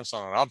got a reference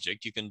on an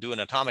object, you can do an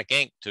atomic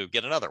ink to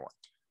get another one.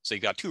 So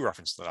you've got two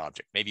references to that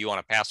object. Maybe you want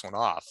to pass one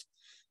off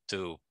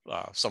to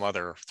some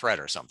other thread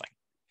or something.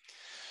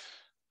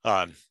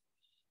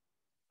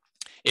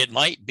 It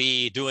might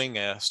be doing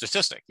a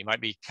statistic. You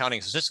might be counting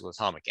a statistic with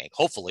atomic ink.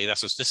 Hopefully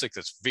that's a statistic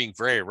that's being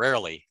very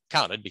rarely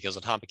counted, because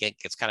atomic ink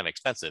gets kind of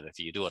expensive if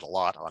you do it a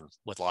lot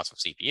with lots of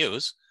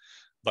CPUs,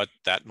 but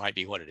that might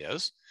be what it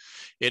is.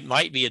 It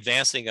might be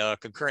advancing a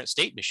concurrent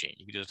state machine.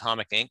 You can do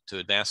atomic ink to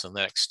advance to the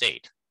next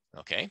state,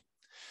 okay?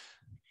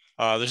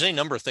 There's any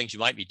number of things you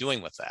might be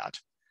doing with that.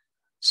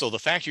 So the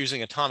fact you're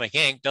using atomic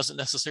ink doesn't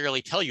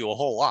necessarily tell you a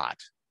whole lot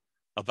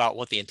about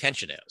what the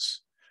intention is.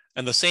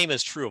 And the same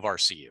is true of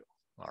RCU,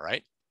 all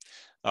right?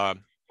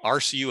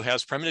 RCU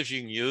has primitives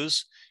you can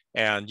use,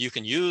 and you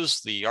can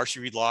use the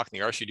RCU read lock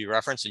and the RCU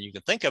dereference, and you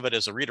can think of it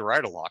as a reader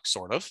writer lock,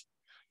 sort of.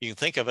 You can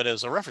think of it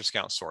as a reference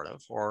count, sort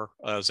of, or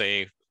as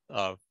a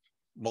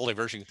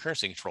multi-version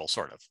concurrency control,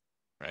 sort of,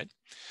 right?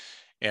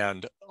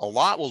 And a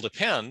lot will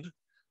depend.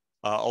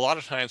 A lot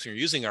of times when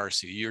you're using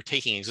RCU, you're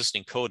taking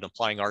existing code and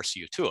applying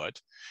RCU to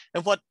it.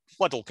 And what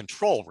it'll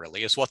control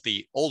really is what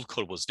the old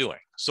code was doing.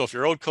 So if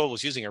your old code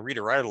was using a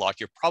reader writer lock,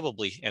 you're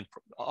probably and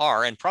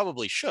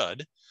probably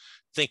should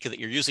think that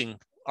you're using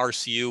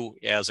RCU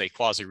as a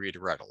quasi-reader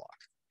writer lock.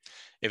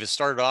 If it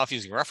started off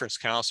using reference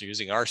counts or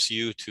using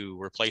RCU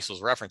to replace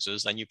those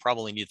references, then you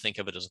probably need to think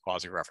of it as a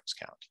quasi-reference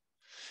count.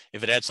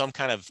 If it had some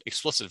kind of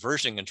explicit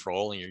version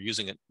control and you're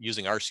using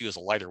RCU as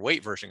a lighter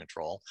weight version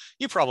control,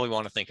 you probably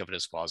want to think of it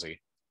as quasi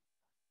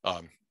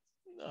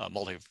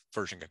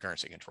multi-version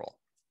concurrency control.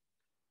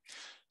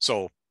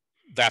 So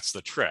that's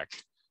the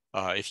trick.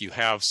 If you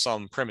have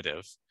some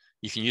primitive,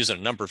 you can use it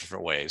a number of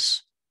different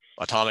ways.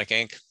 Atomic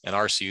ink and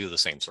RCU, the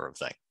same sort of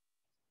thing.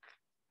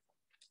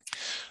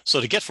 So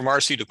to get from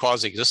RCU to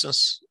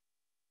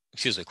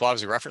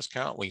quasi-reference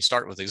count, we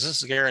start with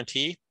existence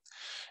guarantee.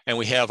 And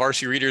we have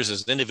RCU readers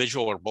as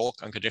individual or bulk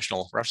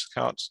unconditional reference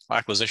counts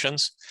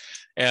acquisitions.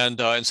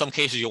 And in some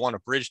cases, you'll want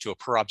to bridge to a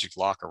per object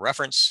lock or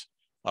reference.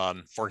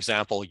 For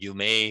example, you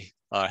may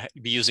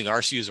be using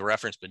RCU as a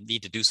reference, but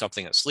need to do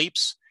something that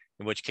sleeps,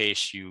 in which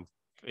case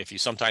if you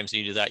sometimes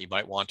need to do that, you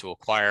might want to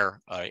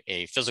acquire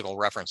a physical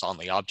reference on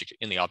the object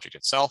in the object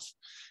itself,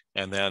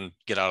 and then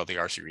get out of the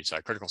RCU read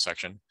side critical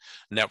section.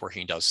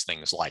 Networking does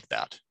things like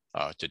that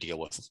to deal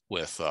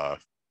with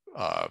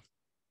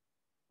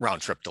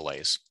round trip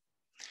delays.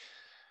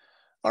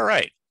 All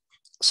right,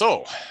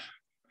 so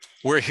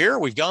we're here.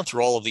 We've gone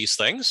through all of these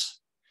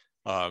things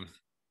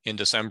in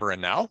December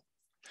and now.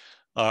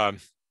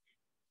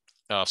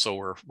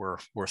 So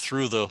we're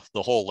through the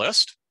whole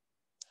list.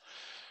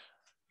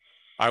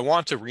 I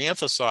want to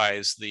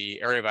reemphasize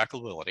the area of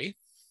applicability.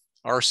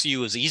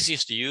 RCU is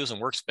easiest to use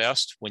and works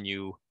best when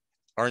you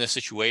are in a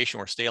situation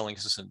where stale and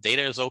consistent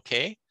data is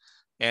okay,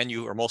 and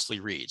you are mostly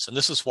reads. And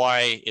this is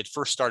why it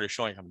first started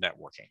showing up in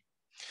networking.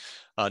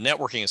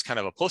 Networking is kind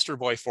of a poster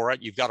boy for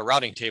it. You've got a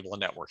routing table in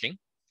networking,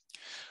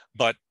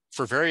 but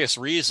for various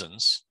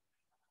reasons,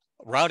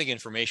 routing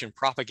information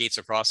propagates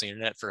across the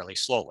internet fairly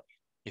slowly.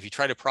 If you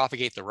try to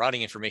propagate the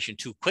routing information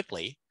too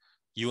quickly,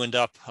 you end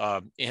up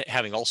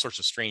having all sorts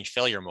of strange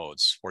failure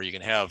modes where you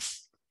can have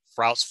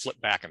routes flip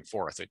back and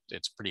forth.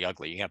 It's pretty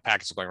ugly. You can have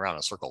packets going around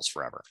in circles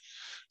forever.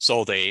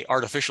 So they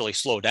artificially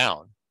slow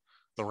down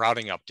the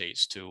routing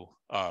updates to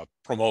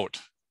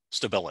promote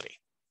stability.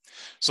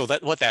 So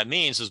what that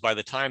means is by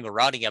the time the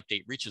routing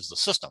update reaches the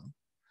system,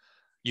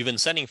 you've been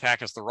sending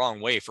packets the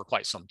wrong way for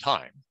quite some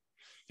time.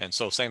 And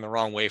so sending the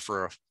wrong way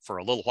for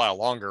a little while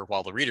longer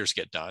while the readers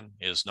get done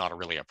is not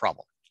really a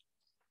problem.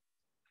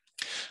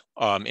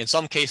 In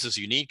some cases,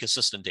 you need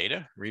consistent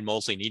data. Read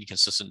mostly need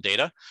consistent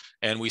data.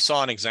 And we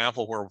saw an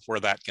example where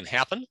that can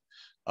happen.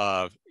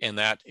 And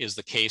that is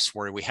the case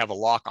where we have a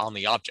lock on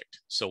the object.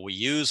 So we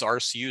use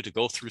RCU to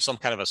go through some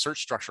kind of a search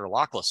structure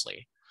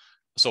locklessly.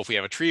 So if we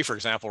have a tree, for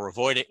example, we're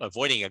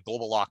avoiding a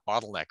global lock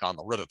bottleneck on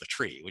the root of the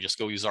tree. We just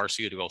go use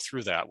RCU to go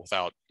through that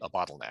without a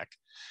bottleneck.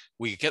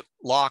 We get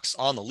locks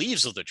on the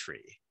leaves of the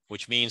tree,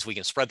 which means we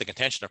can spread the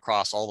contention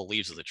across all the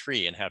leaves of the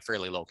tree and have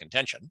fairly low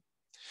contention.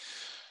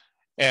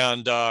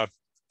 And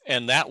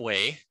that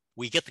way,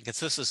 we get the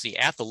consistency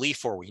at the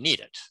leaf where we need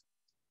it,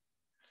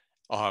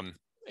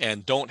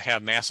 and don't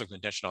have massive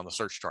contention on the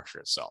search structure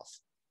itself.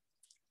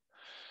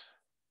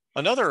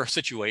 Another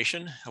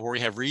situation where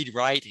we have read,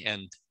 write,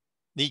 and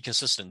need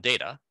consistent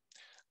data,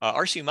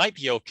 RCU might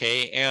be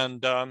okay,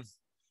 and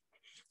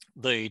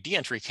the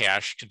de-entry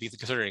cache could be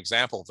considered an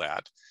example of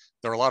that.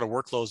 There are a lot of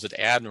workloads that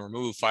add and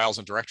remove files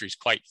and directories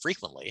quite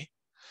frequently,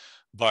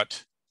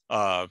 but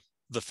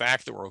the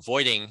fact that we're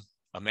avoiding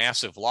a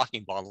massive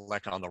locking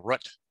bottleneck on the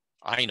root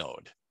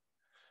inode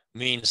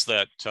means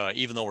that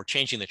even though we're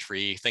changing the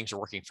tree, things are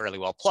working fairly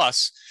well.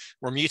 Plus,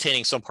 we're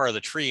mutating some part of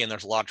the tree, and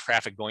there's a lot of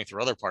traffic going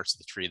through other parts of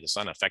the tree that's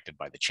unaffected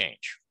by the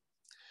change.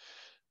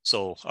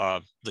 So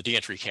the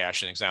de-entry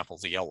cache, an example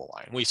of the yellow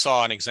line. We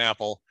saw an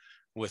example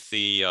with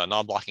the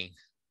non-blocking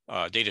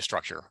data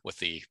structure with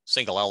the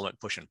single element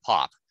push and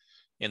pop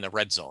in the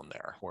red zone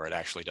there, where it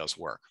actually does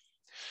work.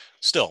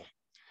 Still,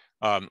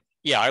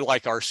 yeah, I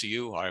like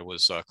RCU. I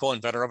was a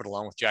co-inventor of it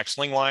along with Jack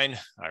Slingwine.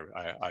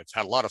 I've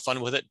had a lot of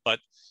fun with it, but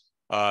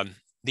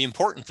the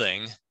important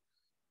thing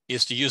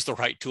is to use the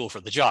right tool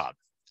for the job.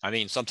 I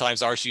mean,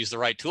 sometimes RCU is the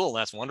right tool, and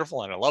that's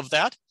wonderful, and I love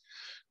that.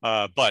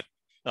 But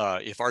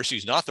if RCU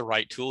is not the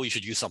right tool, you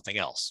should use something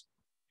else.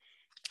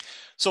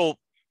 So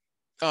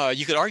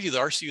you could argue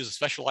that RCU is a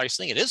specialized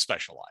thing. It is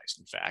specialized.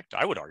 In fact,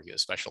 I would argue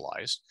it's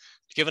specialized.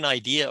 To give an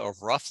idea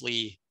of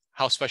roughly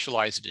how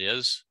specialized it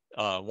is,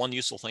 one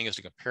useful thing is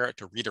to compare it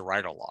to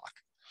reader-writer lock.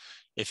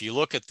 If you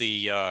look at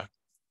the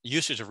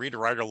usage of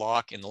reader-writer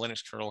lock in the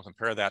Linux kernel,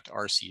 compare that to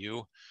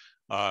RCU,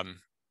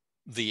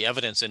 the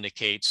evidence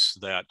indicates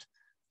that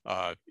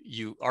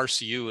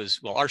RCU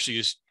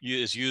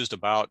is used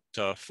about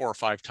 4 or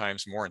 5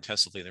 times more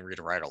intensively than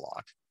reader-writer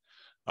lock.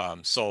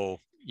 So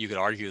you could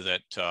argue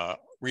that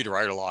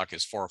reader-writer lock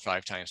is 4 or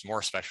 5 times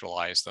more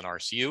specialized than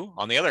RCU.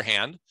 On the other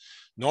hand,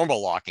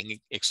 normal locking,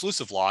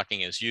 exclusive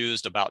locking, is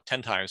used about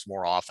 10 times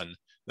more often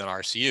than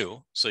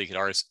RCU. So you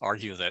could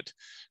argue that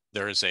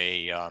there is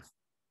a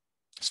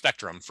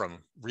spectrum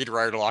from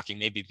reader-writer locking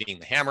maybe being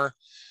the hammer,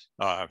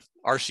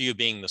 RCU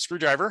being the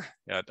screwdriver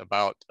at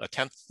about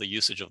 1/10 the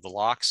usage of the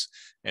locks,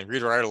 and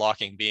reader-writer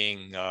locking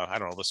being, I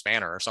don't know, the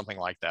spanner or something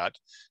like that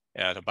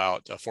at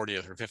about a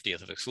 40th or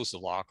 50th of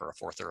exclusive lock, or a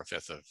 4th or a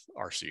 5th of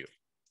RCU.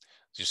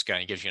 It just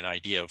kind of gives you an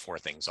idea of where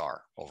things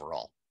are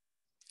overall.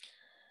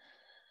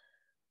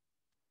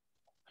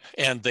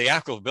 And the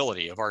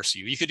applicability of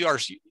RCU, you could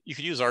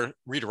use our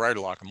reader-writer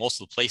lock in most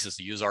of the places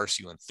to use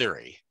RCU in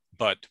theory,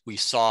 but we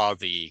saw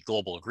the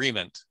global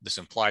agreement that's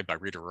implied by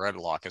reader-writer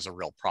lock as a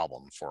real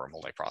problem for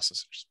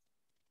multiprocessors.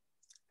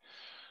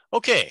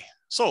 Okay,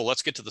 so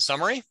let's get to the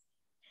summary.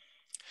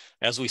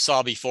 As we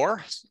saw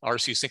before,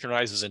 RCU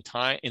synchronizes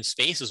in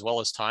space as well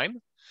as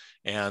time,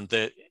 and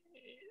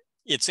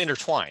it's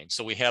intertwined.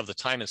 So we have the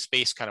time and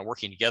space kind of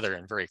working together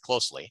and very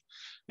closely,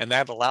 and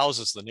that allows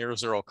us the near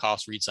zero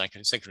cost read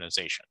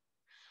synchronization.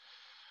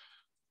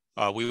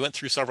 We went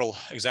through several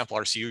example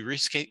RCU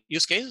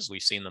use cases.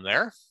 We've seen them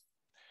there.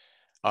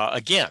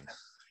 Again,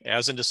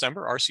 as in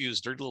December,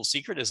 RCU's dirty little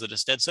secret is that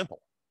it's dead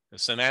simple. The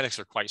semantics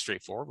are quite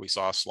straightforward. We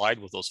saw a slide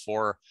with those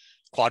 4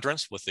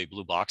 quadrants with the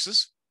blue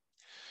boxes.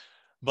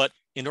 But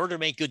in order to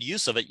make good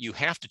use of it, you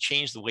have to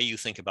change the way you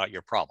think about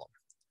your problem.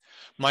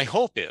 My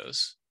hope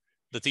is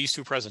that these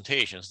 2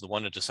 presentations, the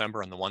one in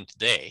December and the one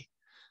today,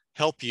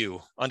 help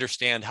you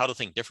understand how to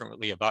think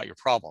differently about your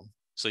problem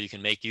so you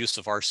can make use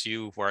of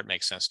RCU where it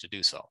makes sense to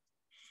do so.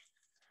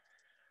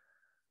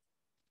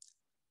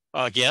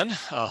 Again,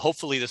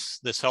 hopefully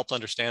this helped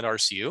understand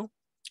RCU,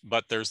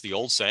 but there's the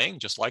old saying,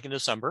 just like in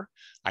December,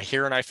 I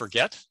hear and I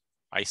forget,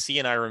 I see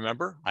and I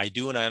remember, I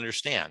do and I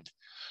understand.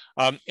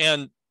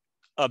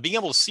 Being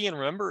able to see and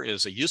remember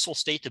is a useful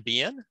state to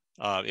be in.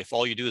 If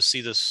all you do is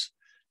see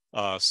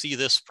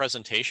this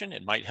presentation,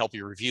 it might help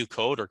you review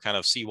code or kind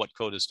of see what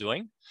code is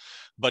doing.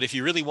 But if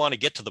you really want to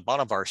get to the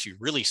bottom of RCU,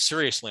 really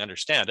seriously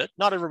understand it,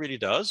 not everybody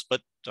does,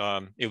 but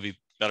it would be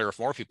better if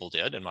more people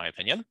did, in my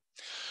opinion.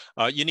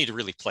 You need to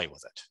really play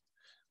with it.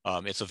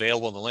 It's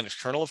available in the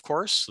Linux kernel, of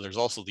course. So there's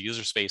also the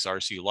user space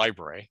RCU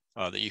library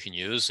that you can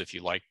use if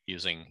you like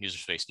using user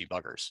space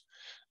debuggers.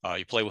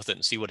 You play with it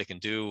and see what it can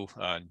do,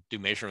 do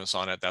measurements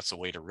on it. That's a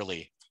way to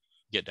really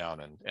get down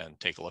and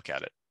take a look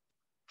at it.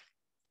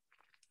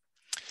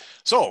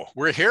 So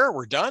we're here,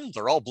 we're done.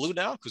 They're all blue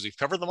now because we've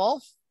covered them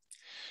all.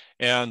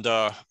 And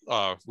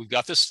we've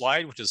got this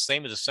slide, which is the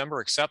same as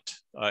December,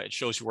 except it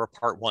shows you where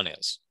part 1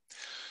 is.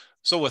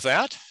 So with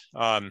that,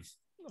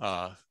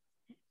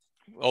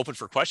 open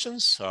for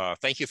questions.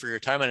 Thank you for your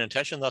time and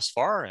attention thus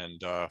far,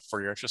 and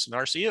for your interest in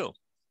RCU.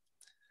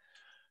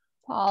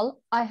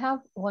 Paul, I have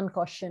one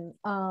question.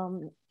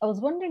 I was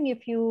wondering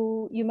if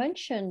you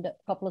mentioned a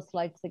couple of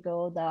slides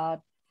ago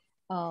that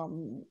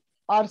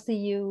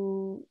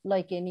RCU,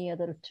 like any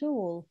other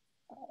tool,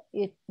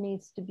 it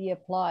needs to be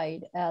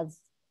applied as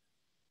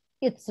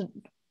it's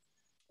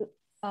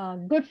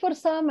good for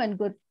some and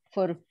good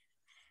for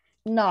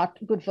not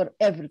good for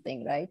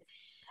everything, right?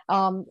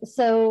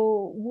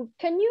 So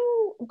can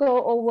you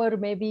go over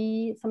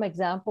maybe some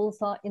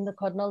examples in the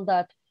kernel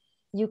that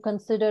you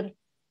consider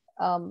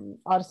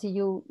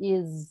RCU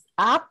is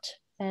apt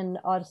and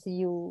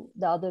RCU,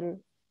 the other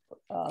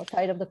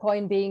side of the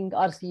coin being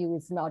RCU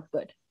is not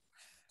good?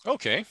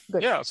 Okay,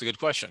 good. Yeah, that's a good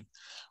question.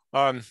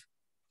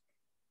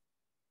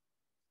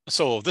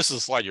 So this is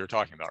the slide you were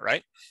talking about,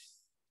 right?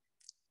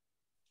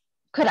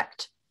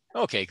 Correct.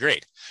 Okay,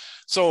 great.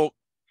 So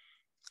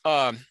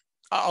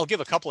I'll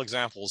give a couple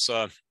examples.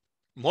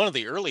 One of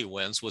the early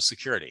wins was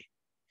security.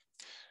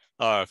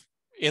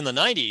 in the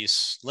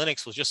 90s,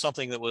 Linux was just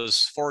something that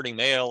was forwarding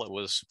mail, it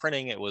was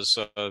printing, it was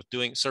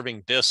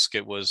serving disk,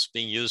 it was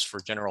being used for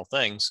general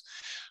things.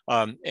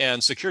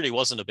 And security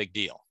wasn't a big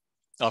deal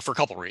for a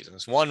couple of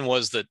reasons. One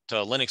was that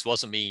Linux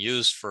wasn't being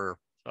used for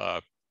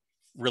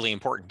really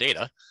important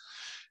data.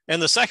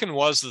 And the second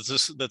was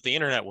that the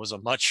internet was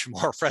a much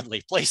more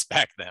friendly place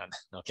back then,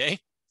 okay?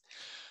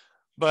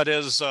 But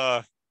as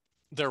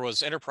there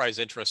was enterprise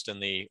interest in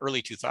the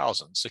early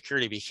 2000s,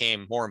 security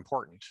became more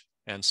important.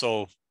 And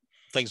so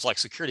things like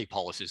security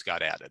policies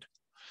got added.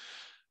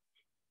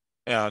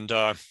 And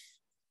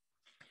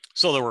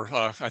so there were,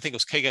 I think it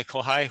was Keiga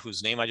Kohai,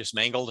 whose name I just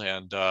mangled,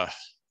 and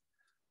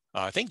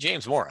I think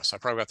James Morris, I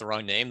probably got the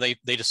wrong name. They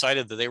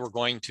decided that they were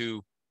going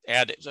to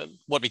add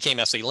what became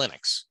SE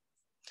Linux.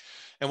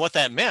 And what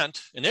that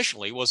meant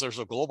initially was there's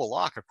a global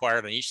lock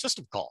acquired on each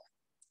system call.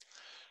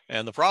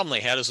 And the problem they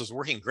had is it was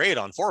working great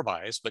on 4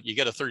 bys, but you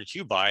get a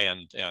 32 by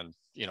and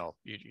you know,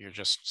 you're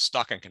just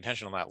stuck in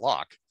contention on that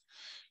lock.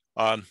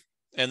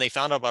 And they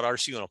found out about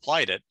RCU and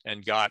applied it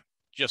and got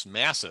just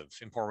massive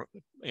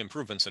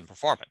improvements in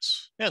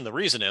performance. And the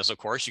reason is, of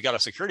course, you got a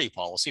security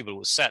policy, but it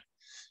was set,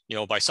 you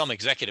know, by some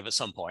executive at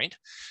some point,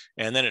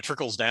 and then it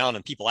trickles down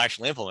and people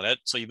actually implement it.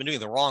 So you've been doing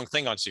the wrong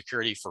thing on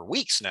security for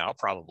weeks now,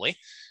 probably.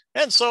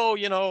 And so,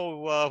 you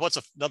know, what's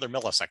another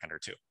millisecond or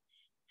two?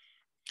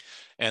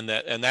 And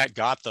that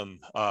got them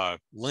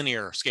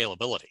linear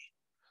scalability.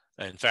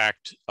 In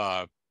fact,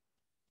 the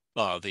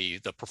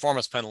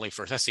performance penalty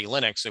for SE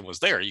Linux, it was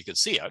there, you could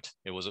see it.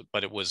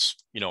 But it was,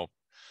 you know,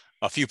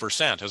 a few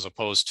percent as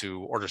opposed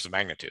to orders of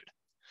magnitude.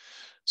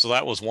 So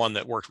that was one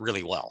that worked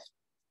really well.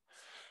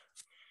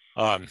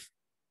 At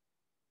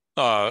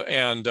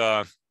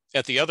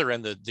the other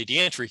end, the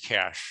de-entry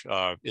cache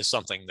is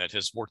something that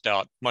has worked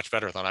out much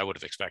better than I would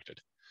have expected.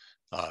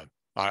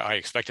 I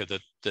expected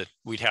that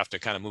we'd have to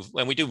kind of move,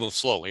 and we do move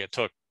slowly. It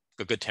took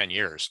a good 10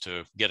 years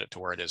to get it to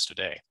where it is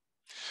today.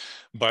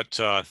 But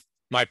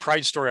my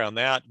pride story on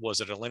that was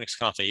at a Linux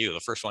Conf EU, the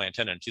first one I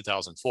attended in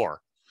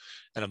 2004.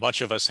 And a bunch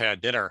of us had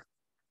dinner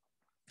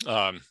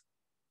out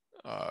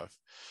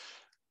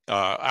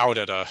at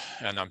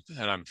and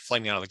I'm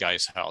flaming out of the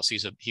guy's house.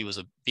 He was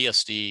a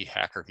BSD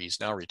hacker. He's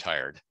now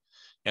retired.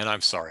 And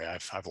I'm sorry,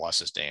 I've lost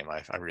his name.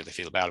 I really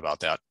feel bad about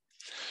that.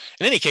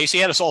 In any case, he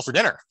had us all for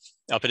dinner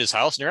up at his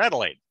house near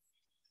Adelaide.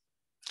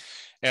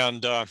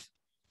 And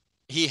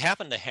he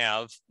happened to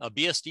have a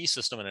BSD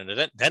system and an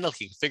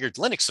identically configured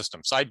Linux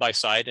system side by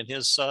side in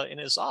his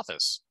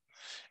office.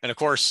 And of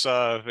course,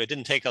 it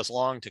didn't take us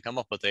long to come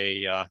up with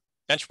a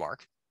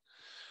benchmark,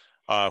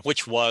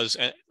 which was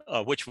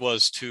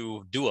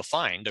to do a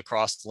find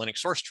across the Linux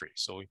source tree.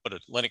 So we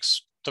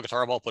took a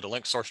tarball, put a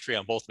Linux source tree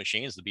on both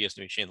machines, the BSD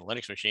machine and the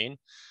Linux machine,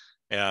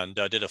 and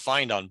did a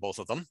find on both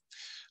of them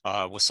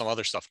with some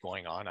other stuff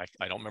going on. I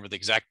don't remember the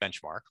exact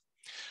benchmark,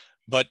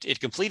 but it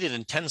completed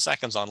in 10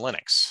 seconds on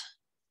Linux.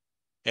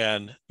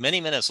 And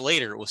many minutes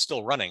later, it was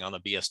still running on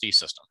the BSD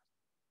system.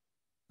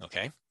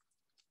 Okay.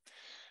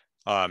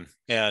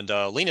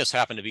 Linus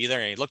happened to be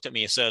there, and he looked at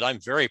me and said, "I'm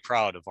very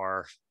proud of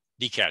our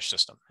Dcache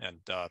system." And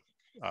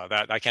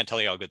that I can't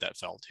tell you how good that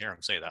felt. Hear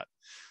him say that.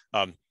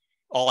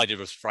 All I did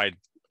was provide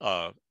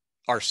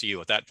RCU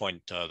at that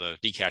point. The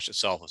Dcache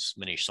itself was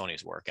Manish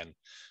Sony's work, and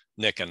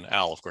Nick and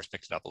Al, of course,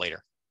 picked it up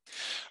later.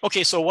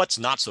 Okay, so what's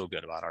not so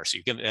good about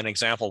RCU? Give an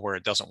example where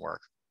it doesn't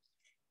work.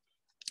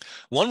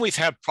 One we've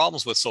had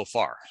problems with so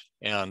far,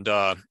 and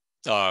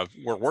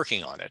we're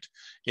working on it,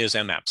 is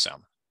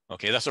mmap-sem.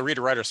 Okay, that's a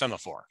reader-writer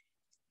semaphore.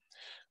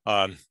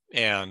 There's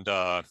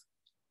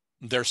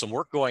some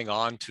work going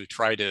on to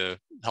try to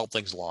help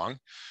things along.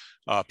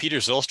 Peter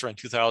Zylstra in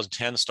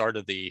 2010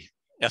 started the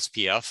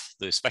SPF,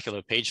 the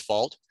speculative page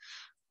fault.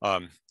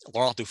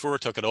 Laurent Dufour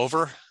took it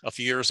over a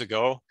few years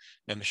ago,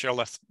 and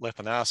Michel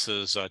Lepenas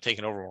has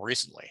taken over more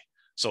recently.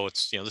 So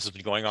it's, this has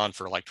been going on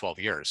for like 12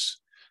 years.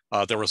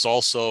 There was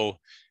also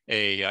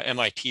a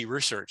MIT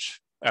research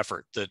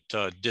effort that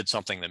did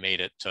something that made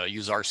it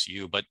use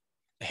RCU, but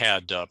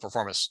had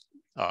performance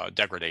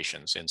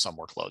degradations in some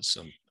workloads,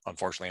 and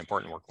unfortunately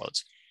important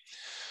workloads.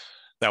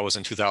 That was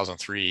in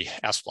 2003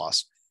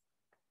 ASPLOS,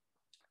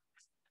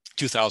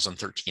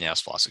 2013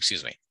 ASPLOS,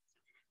 excuse me.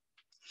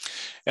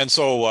 And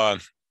so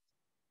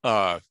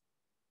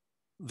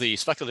the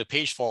speculative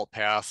page fault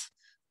path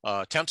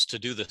attempts to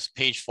do this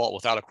page fault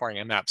without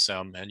acquiring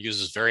mmap-sem, and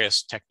uses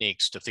various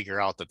techniques to figure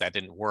out that that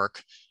didn't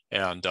work,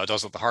 and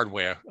does it the hard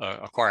way,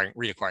 reacquiring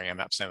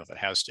mmap-sem if it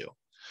has to.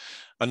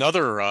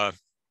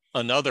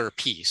 Another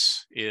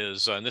piece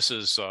is, and this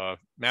is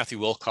Matthew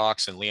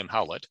Wilcox and Liam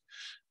Howlett.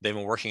 They've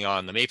been working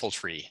on the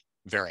MapleTree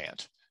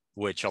variant,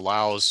 which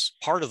allows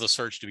part of the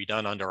search to be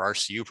done under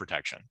RCU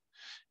protection.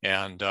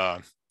 And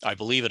I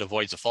believe it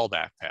avoids a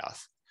fallback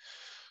path.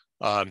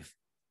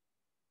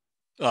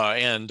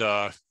 And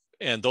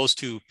those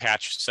two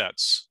patch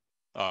sets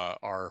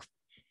are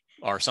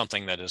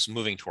something that is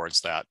moving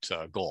towards that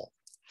goal.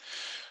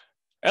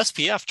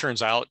 SPF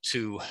turns out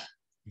to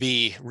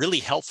be really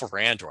helpful for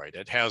Android.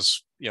 It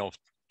has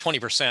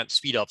 20%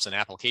 speed ups in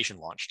application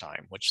launch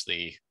time, which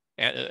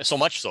so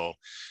much so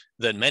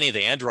that many of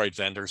the Android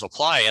vendors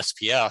apply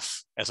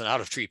SPF as an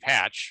out-of-tree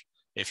patch.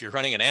 If you're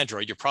running an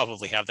Android, you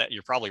probably have that.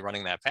 You're probably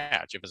running that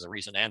patch if it's a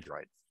recent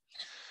Android.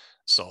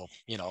 So,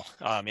 you know,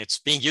 it's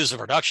being used in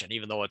production,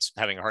 even though it's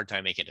having a hard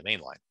time making it to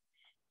mainline.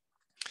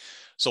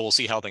 So we'll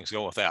see how things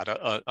go with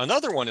that.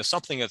 Another one is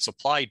something that's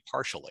applied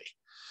partially.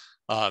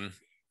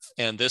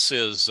 And this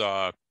is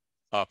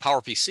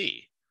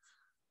PowerPC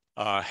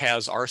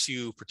has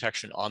RCU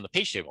protection on the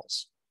page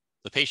tables,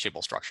 the page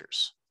table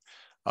structures.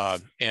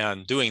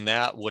 And doing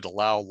that would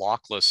allow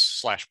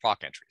lockless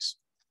 /proc entries.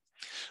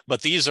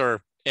 But these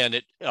are,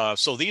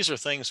 so these are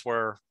things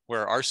where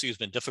RCU has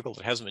been difficult,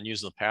 it hasn't been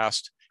used in the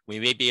past. We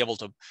may be able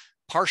to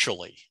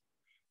partially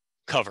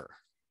cover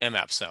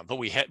MAP SEM, but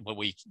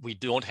we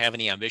don't have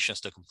any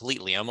ambitions to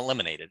completely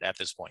eliminate it at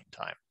this point in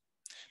time.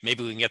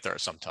 Maybe we can get there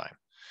sometime.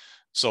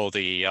 So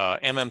the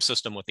MM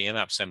system with the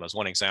MAP SEM is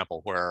one example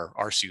where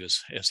RCU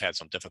has had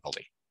some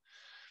difficulty.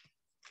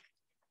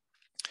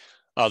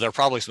 There are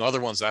probably some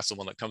other ones. That's the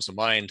one that comes to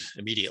mind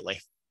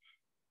immediately.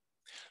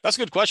 That's a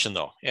good question,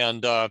 though.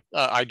 And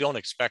I don't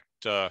expect,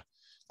 I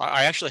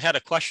actually had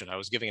a question. I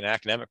was giving an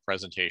academic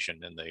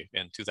presentation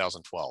in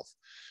 2012.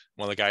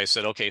 One of the guys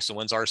said, okay, so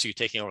when's RCU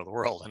taking over the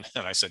world?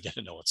 And I said,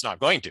 no, it's not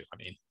going to. I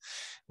mean,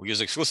 we use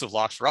exclusive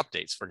locks for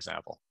updates, for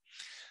example.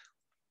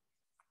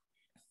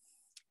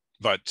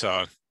 But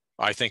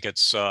I think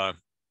it's a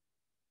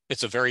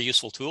very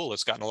useful tool.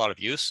 It's gotten a lot of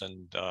use,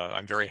 and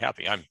I'm very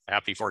happy. I'm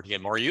happy for it to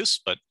get more use,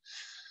 but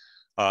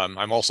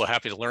I'm also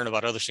happy to learn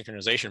about other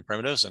synchronization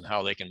primitives and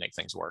how they can make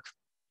things work.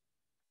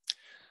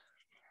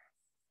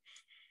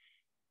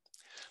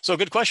 So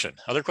good question.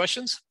 Other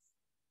questions?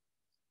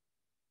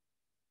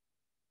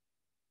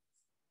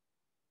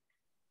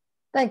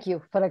 Thank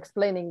you for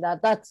explaining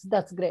that.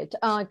 That's great.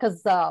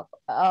 Because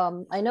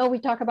I know we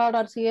talk about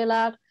RCA a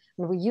lot,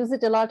 and we use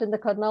it a lot in the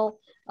kernel.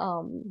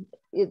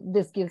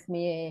 This gives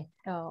me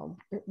a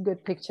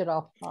good picture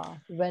of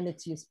when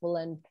it's useful.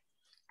 And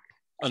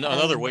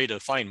another way to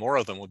find more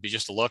of them would be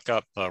just to look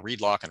up read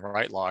lock and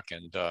write lock,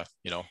 and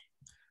you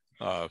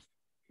know,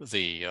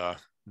 the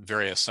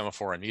various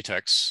semaphore and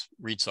mutex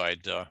read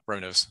side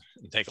primitives,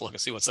 and take a look and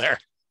see what's there.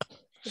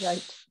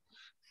 Right.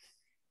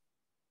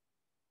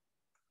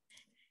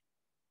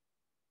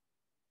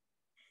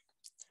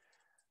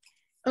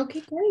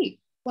 Okay, great.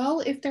 Well,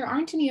 if there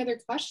aren't any other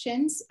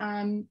questions,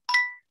 I'm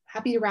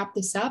happy to wrap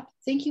this up.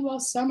 Thank you all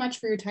so much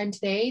for your time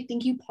today.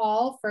 Thank you,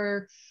 Paul,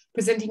 for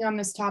presenting on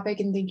this topic,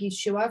 and thank you,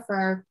 Shua,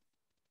 for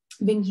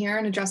being here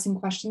and addressing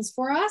questions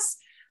for us.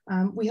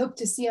 We hope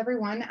to see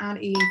everyone at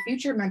a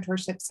future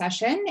mentorship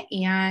session,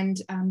 and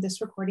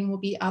this recording will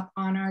be up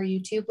on our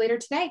YouTube later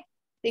today.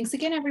 Thanks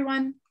again,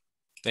 everyone.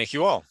 Thank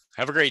you all.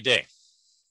 Have a great day.